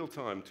on real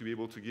time to be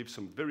able to give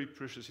some very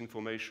precious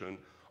information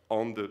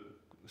on the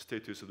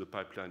status of the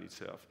pipeline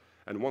itself.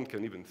 And one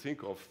can even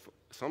think of,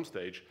 some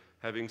stage,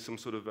 having some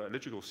sort of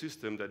electrical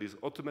system that is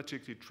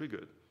automatically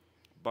triggered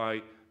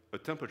by a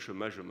temperature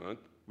measurement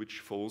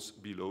which falls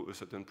below a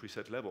certain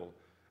preset level.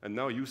 And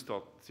now you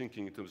start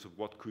thinking in terms of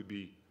what could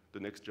be the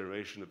next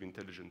generation of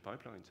intelligent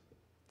pipelines.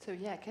 So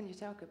yeah, can you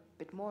talk a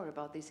bit more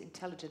about these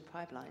intelligent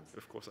pipelines?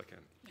 Of course I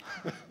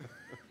can.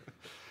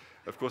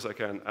 Of course I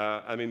can.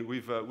 I mean,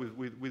 with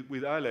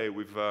Alain,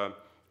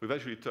 we've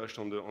actually touched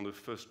on the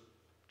first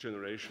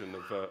generation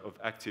of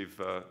active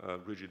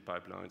rigid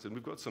pipelines, and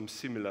we've got some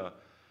similar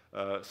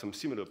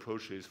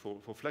approaches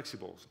for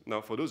flexibles.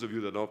 Now, for those of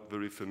you that are not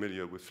very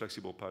familiar with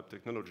flexible pipe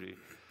technology,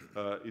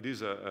 it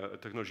is a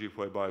technology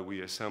whereby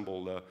we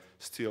assemble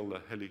steel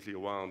helically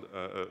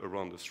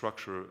around the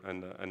structure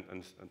and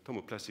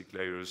thermoplastic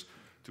layers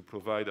to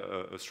provide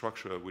a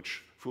structure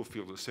which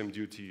fulfills the same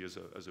duty as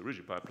a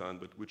rigid pipeline,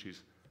 but which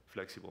is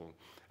flexible.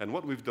 And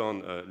what we've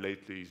done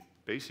lately is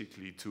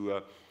basically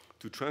to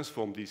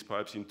transform these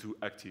pipes into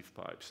active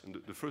pipes. And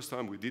the first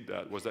time we did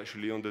that was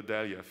actually on the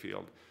Dahlia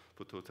field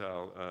for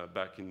Total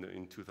back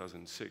in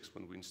 2006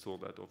 when we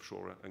installed that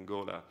offshore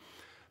Angola,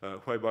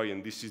 whereby,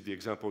 and this is the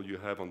example you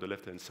have on the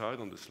left-hand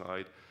side on the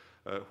slide,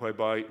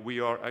 whereby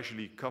we are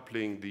actually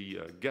coupling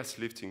the gas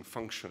lifting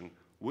function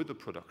with the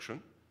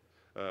production,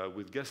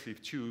 with gas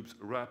lift tubes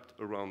wrapped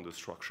around the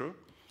structure.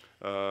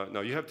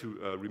 Now you have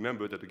to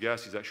remember that the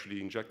gas is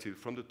actually injected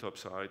from the top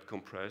side,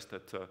 compressed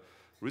at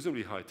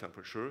reasonably high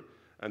temperature,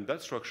 and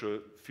that structure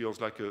feels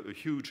like a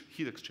huge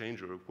heat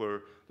exchanger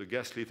where the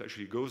gas lift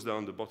actually goes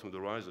down the bottom of the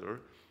riser,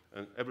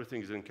 and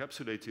everything is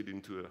encapsulated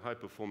into a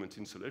high-performance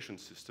insulation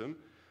system,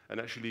 and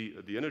actually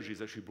the energy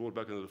is actually brought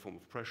back into the form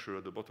of pressure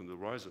at the bottom of the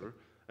riser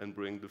and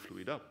bring the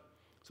fluid up.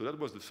 So that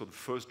was the sort of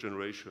first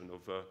generation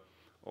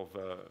of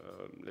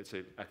let's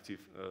say,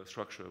 active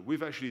structure.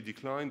 We've actually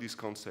declined these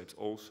concepts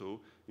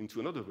also into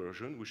another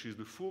version, which is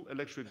the full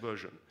electric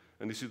version.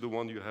 And this is the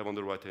one you have on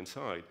the right-hand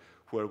side,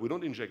 where we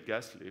don't inject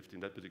gas lift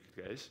in that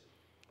particular case,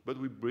 but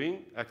we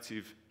bring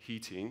active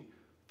heating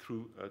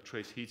through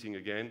trace heating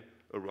again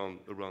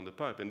around the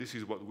pipe. And this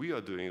is what we are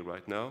doing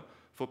right now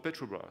for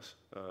Petrobras,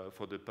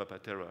 for the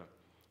Papatera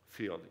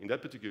field. In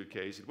that particular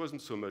case, it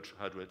wasn't so much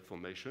hydrate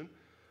formation.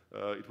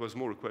 It was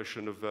more a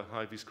question of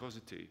high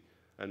viscosity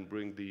and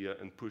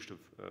push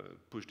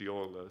the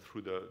oil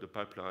through the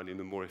pipeline in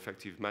a more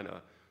effective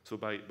manner. So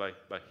by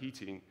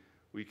heating,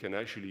 we can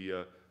actually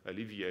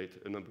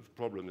alleviate a number of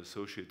problems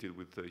associated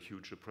with a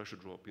huge pressure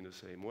drop in the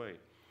same way.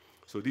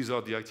 So these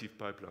are the active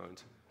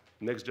pipelines.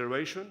 Next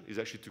generation is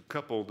actually to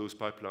couple those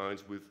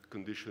pipelines with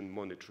condition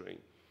monitoring.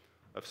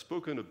 I've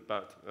spoken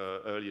about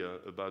earlier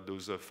about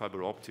those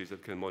fiber optics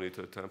that can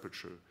monitor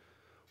temperature.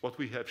 What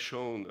we have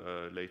shown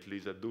lately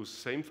is that those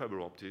same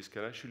fiber optics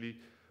can actually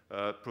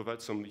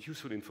provide some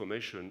useful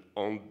information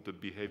on the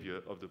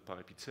behavior of the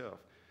pipe itself.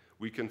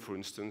 We can, for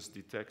instance,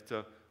 detect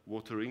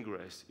water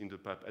ingress in the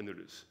pipe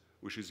annulus,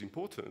 which is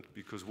important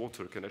because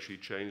water can actually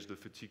change the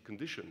fatigue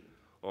condition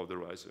of the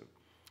riser.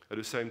 At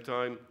the same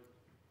time,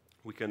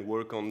 we can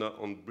work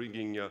on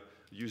bringing,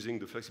 using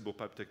the flexible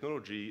pipe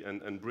technology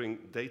and bring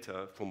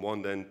data from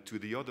one end to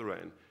the other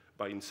end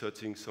by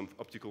inserting some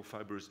optical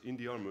fibers in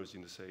the armors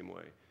in the same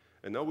way.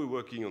 And now we're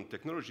working on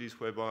technologies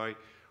whereby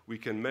we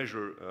can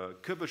measure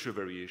curvature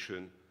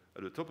variation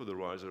at the top of the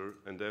riser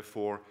and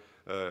therefore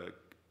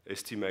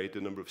estimate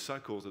the number of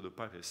cycles that the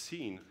pipe has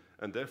seen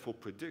and therefore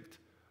predict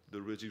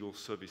the residual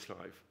service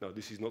life. Now,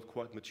 this is not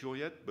quite mature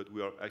yet, but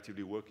we are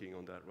actively working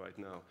on that right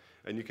now.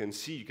 And you can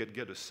see, you can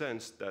get a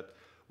sense that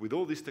with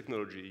all this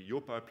technology,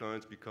 your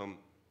pipelines become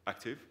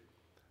active,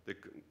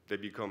 they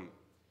become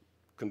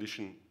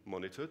condition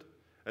monitored,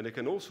 and they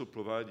can also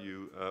provide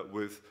you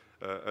with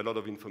a lot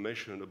of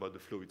information about the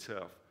flow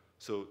itself.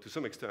 So to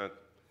some extent,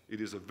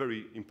 it is a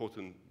very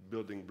important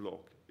building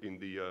block in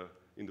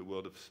the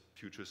world of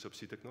future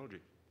subsea technology.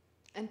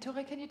 And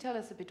Tore, can you tell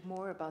us a bit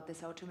more about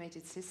this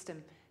automated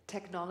system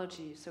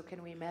technology? So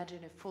can we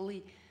imagine a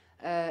fully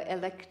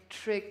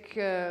electric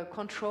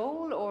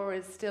control, or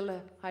is still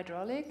a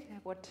hydraulic?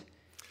 What?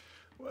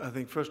 I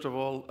think first of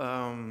all,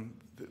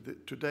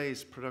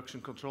 today's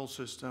production control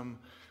system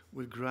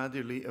will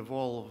gradually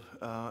evolve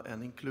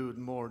and include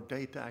more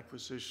data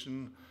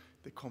acquisition,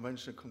 the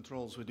conventional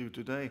controls we do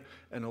today,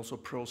 and also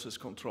process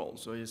control.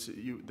 So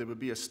there will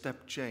be a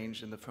step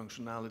change in the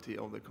functionality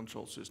of the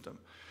control system.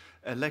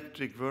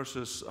 Electric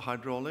versus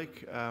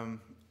hydraulic,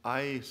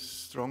 I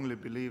strongly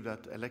believe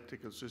that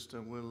electrical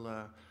system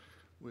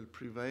will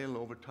prevail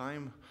over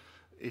time.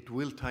 It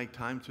will take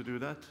time to do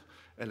that.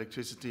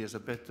 Electricity is a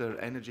better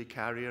energy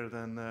carrier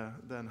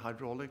than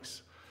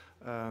hydraulics.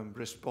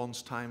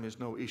 Response time is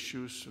no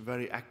issues,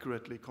 very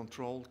accurately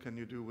controlled can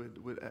you do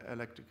with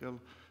electrical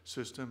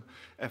system.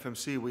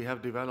 FMC, we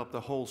have developed a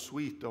whole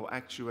suite of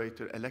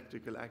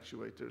electrical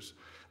actuators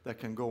that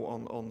can go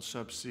on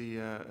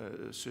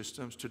subsea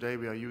systems. Today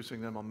we are using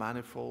them on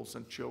manifolds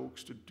and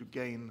chokes to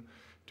gain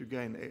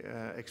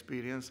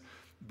experience.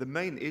 The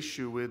main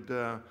issue with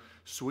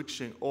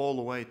switching all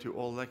the way to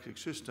all electric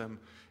system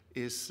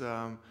is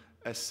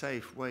a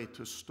safe way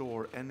to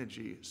store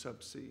energy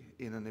subsea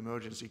in an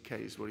emergency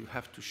case where you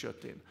have to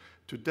shut in.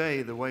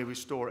 Today, the way we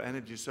store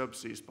energy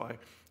subsea is by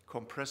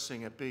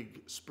compressing a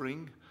big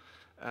spring,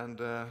 and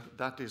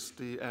that is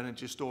the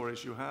energy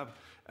storage you have.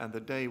 And the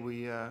day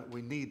we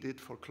need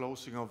it for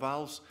closing of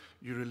valves,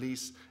 you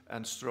release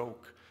and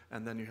stroke,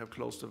 and then you have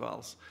closed the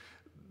valves.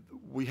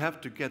 We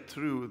have to get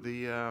through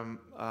the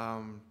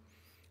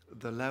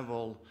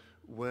level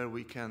where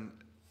we can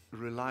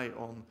rely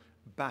on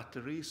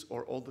batteries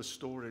or other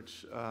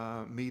storage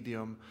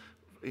medium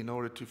in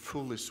order to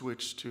fully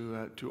switch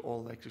to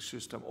all electric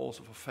system,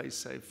 also for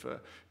phase-safe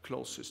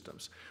closed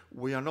systems.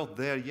 We are not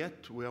there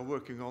yet. We are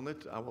working on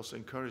it. I was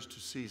encouraged to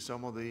see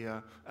some of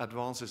the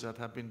advances that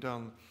have been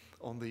done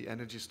on the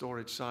energy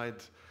storage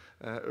side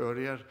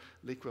earlier.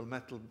 Liquid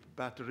metal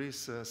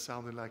batteries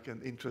sounded like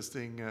an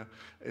interesting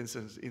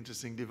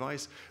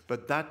device,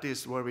 but that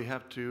is where we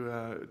have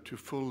to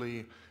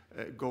fully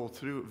go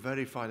through,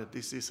 verify that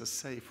this is a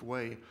safe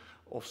way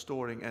of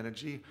storing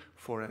energy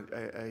for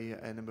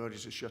an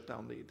emergency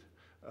shutdown need.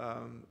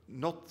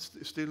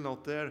 Still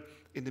not there.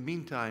 In the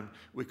meantime,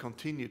 we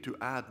continue to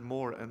add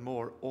more and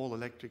more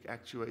all-electric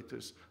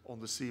actuators on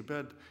the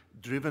seabed,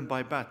 driven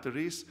by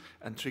batteries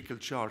and trickle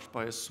charged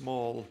by a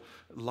small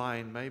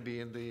line, maybe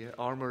in the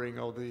armoring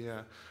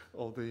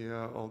of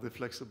the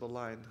flexible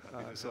line.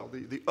 So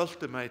the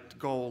ultimate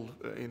goal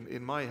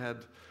in my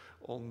head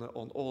on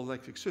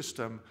all-electric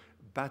system,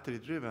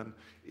 battery-driven,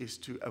 is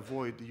to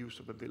avoid the use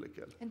of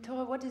umbilical. And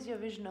Tore, what is your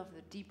vision of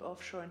the deep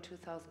offshore in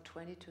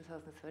 2020,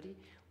 2030?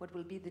 What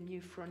will be the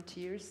new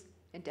frontiers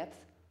in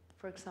depth,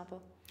 for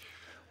example?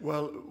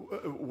 Well,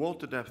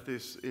 water depth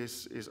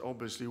is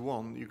obviously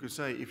one. You could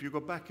say, if you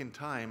go back in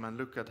time and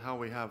look at how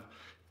we have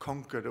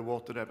conquered the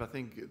water depth, I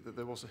think that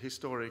there was a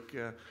historic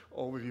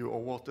overview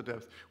of water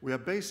depth. We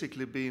have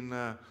basically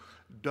been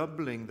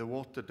doubling the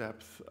water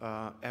depth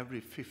every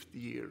fifth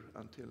year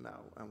until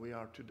now, and we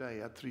are today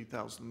at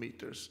 3,000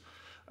 meters.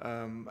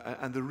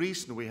 And the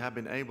reason we have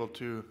been able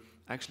to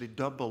actually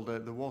double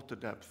the water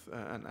depth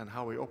and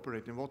how we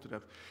operate in water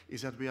depth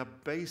is that we are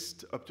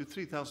based up to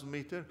 3,000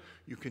 meters.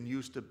 You can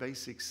use the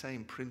basic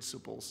same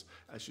principles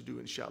as you do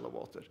in shallow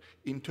water.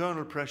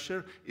 Internal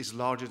pressure is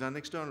larger than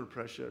external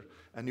pressure,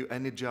 and you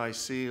energize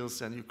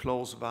seals and you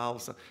close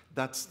valves.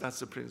 That's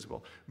the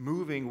principle.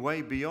 Moving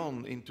way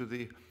beyond into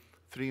the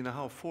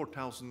 3,500,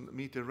 4,000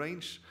 meter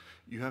range,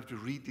 you have to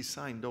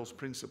redesign those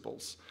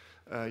principles.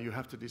 You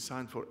have to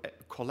design for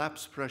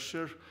collapse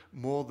pressure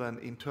more than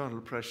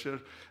internal pressure,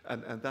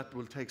 and that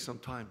will take some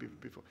time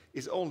before.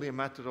 It's only a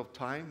matter of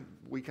time.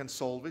 We can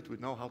solve it. We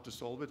know how to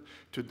solve it.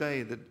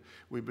 Today,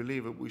 we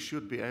believe that we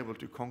should be able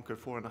to conquer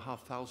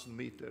 4,500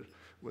 meters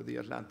where the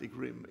Atlantic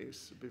rim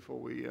is before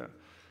we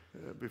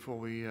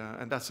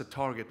and that's a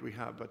target we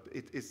have, but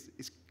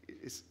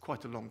it's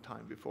quite a long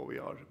time before we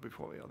are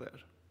there.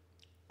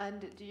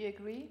 And do you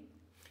agree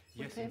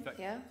with him? In fact,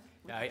 yeah.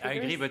 I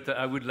agree, but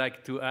I would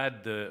like to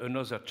add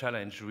another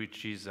challenge,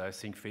 which is, I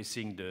think,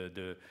 facing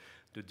the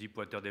deep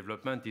water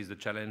development, is the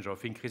challenge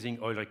of increasing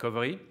oil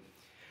recovery,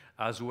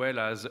 as well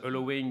as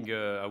allowing,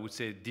 I would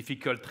say,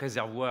 difficult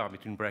reservoir,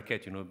 between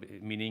brackets,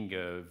 meaning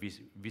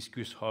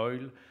viscous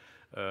oil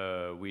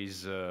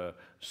with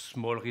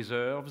small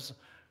reserves,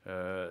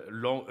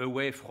 long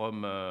away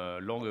from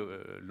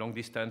long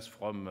distance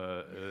from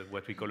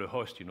what we call a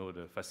host,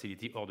 the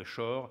facility or the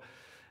shore.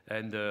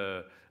 And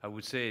I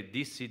would say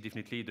this is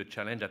definitely the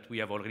challenge that we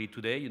have already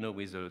today,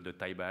 with the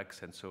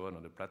tiebacks and so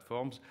on the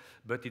platforms.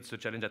 But it's a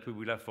challenge that we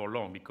will have for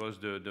long, because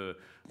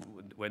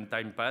when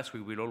time passes,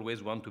 we will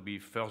always want to be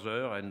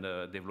further and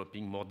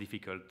developing more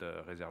difficult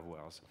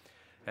reservoirs.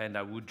 And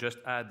I would just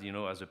add,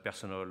 as a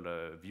personal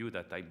view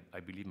that I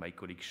believe my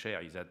colleagues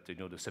share, is that the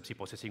subsea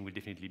processing will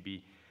definitely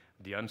be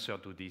the answer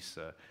to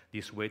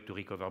this way to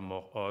recover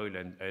more oil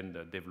and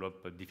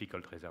develop a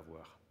difficult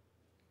reservoir.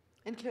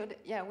 And Claude,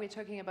 yeah, we're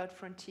talking about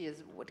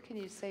frontiers. What can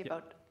you say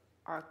about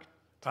Arctic?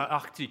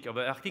 Arctic,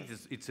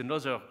 it's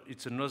another,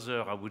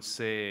 I would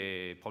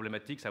say,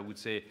 problematics. I would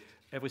say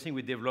everything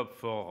we develop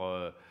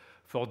for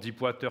for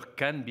deep water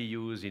can be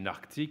used in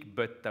Arctic,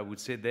 but I would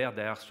say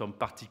there are some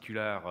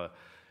particular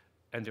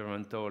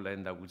environmental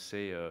and I would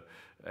say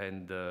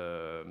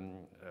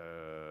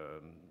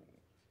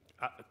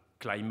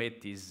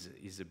climate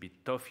is a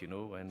bit tough, you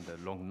know, and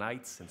long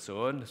nights and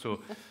so on. So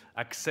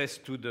access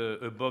to the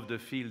above the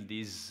field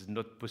is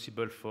not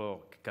possible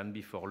can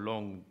be for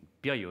long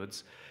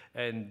periods,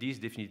 and this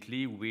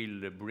definitely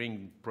will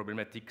bring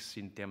problematics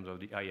in terms of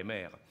the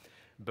IMR.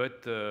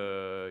 But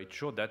it's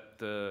sure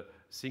that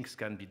things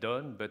can be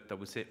done, but I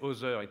would say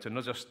it's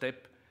another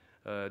step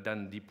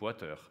than deep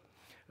water.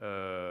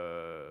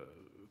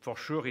 For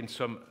sure, in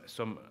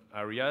some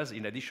areas,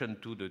 in addition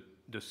to the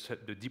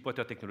deep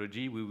water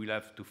technology, we will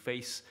have to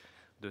face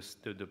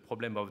the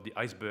problem of the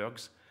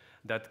icebergs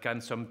that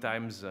can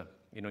sometimes,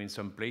 you know, in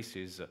some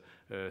places,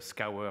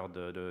 scour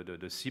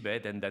the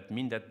seabed, and that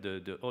means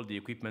that all the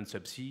equipment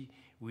subsea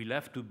will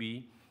have to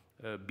be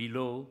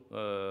below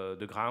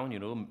the ground. You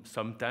know,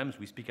 sometimes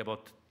we speak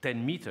about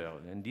 10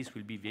 meters, and this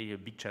will be a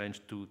big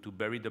challenge to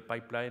bury the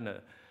pipeline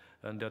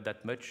under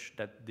that much.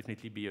 That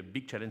definitely be a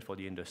big challenge for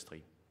the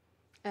industry.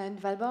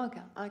 And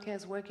Valborg, Aker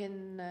is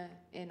working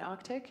in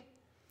Arctic.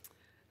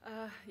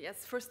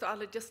 Yes, first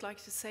I'd just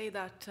like to say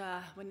that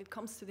when it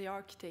comes to the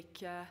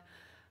Arctic,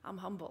 I'm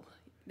humble.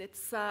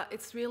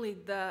 It's really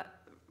the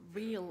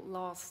real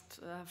last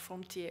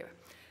frontier.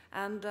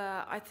 And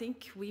I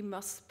think we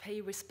must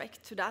pay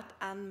respect to that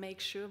and make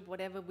sure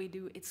whatever we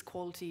do, it's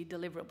quality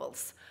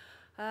deliverables.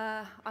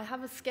 I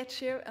have a sketch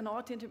here, an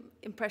art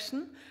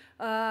impression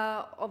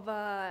of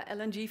a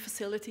LNG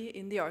facility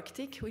in the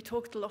Arctic. We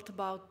talked a lot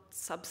about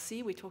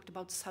subsea, we talked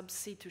about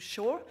subsea to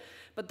shore,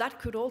 but that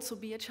could also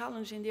be a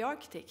challenge in the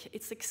Arctic.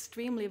 It's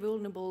extremely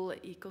vulnerable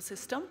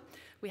ecosystem.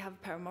 We have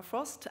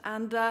permafrost,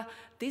 and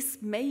this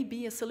may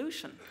be a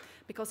solution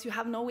because you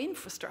have no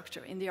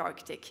infrastructure in the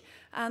Arctic.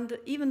 And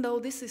even though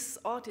this is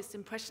artist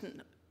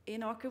impression,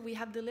 in Aker we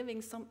have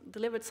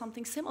delivered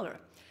something similar.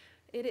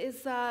 It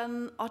is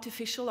an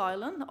artificial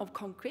island of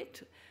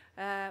concrete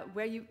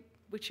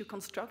which you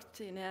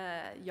construct in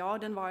a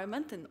yard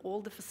environment and all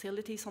the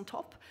facilities on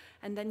top,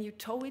 and then you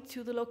tow it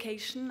to the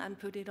location and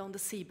put it on the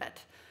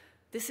seabed.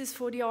 This is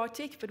for the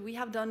Arctic, but we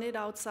have done it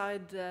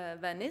outside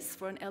Venice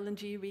for an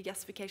LNG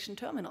regasification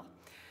terminal.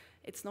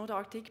 It's not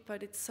Arctic,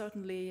 but it's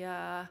certainly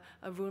a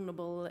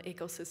vulnerable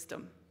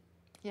ecosystem.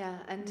 Yeah,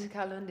 and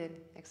Carl Lundin,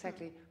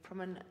 exactly.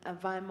 From an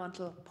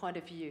environmental point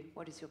of view,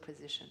 what is your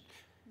position?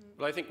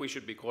 Well, I think we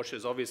should be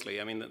cautious,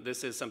 obviously. I mean,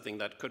 this is something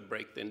that could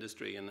break the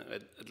industry and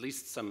at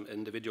least some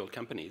individual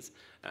companies.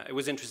 It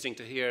was interesting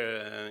to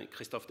hear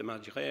Christophe de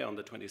Margiret on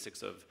the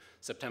 26th of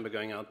September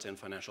going out in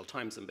Financial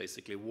Times and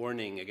basically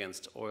warning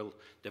against oil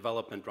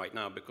development right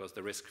now because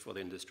the risk for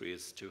the industry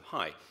is too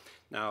high.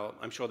 Now,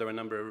 I'm sure there are a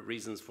number of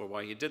reasons for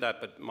why he did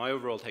that, but my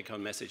overall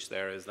take-home message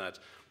there is that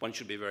one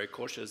should be very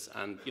cautious,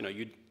 and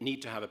you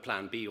need to have a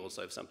plan B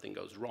also if something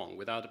goes wrong.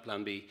 Without a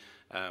plan B,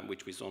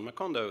 which we saw in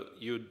Macondo,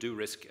 you do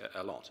risk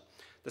a lot.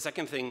 The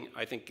second thing,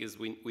 I think, is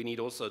we need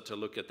also to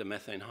look at the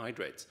methane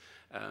hydrates.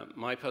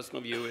 My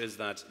personal view is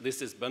that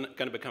this is going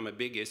to become a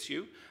big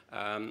issue.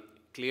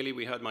 Clearly,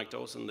 we heard Mike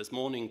Dawson this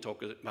morning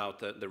talk about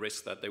the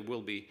risk that there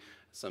will be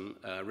some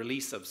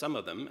release of some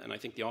of them, and I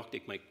think the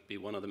Arctic might be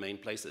one of the main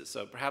places.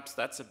 So perhaps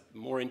that's a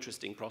more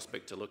interesting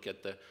prospect to look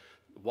at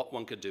what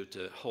one could do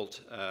to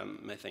halt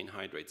methane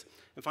hydrates.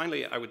 And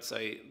finally, I would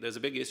say there's a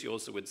big issue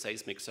also with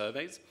seismic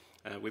surveys.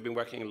 We've been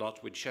working a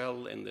lot with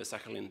Shell in the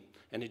Sakhalin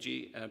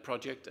Energy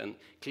project, and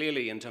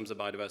clearly in terms of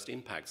biodiversity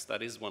impacts,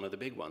 that is one of the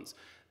big ones.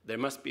 There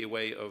must be a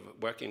way of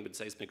working with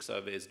seismic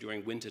surveys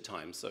during winter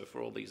time. So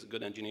for all these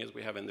good engineers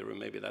we have in the room,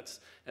 maybe that's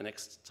a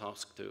next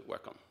task to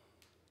work on.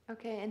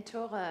 Okay, and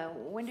Tora,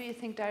 when do you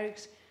think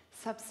direct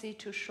subsea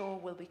to shore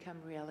will become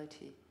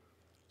reality?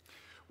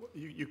 Well,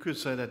 you could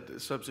say that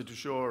subsea to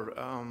shore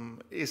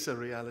is a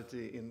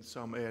reality in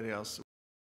some areas.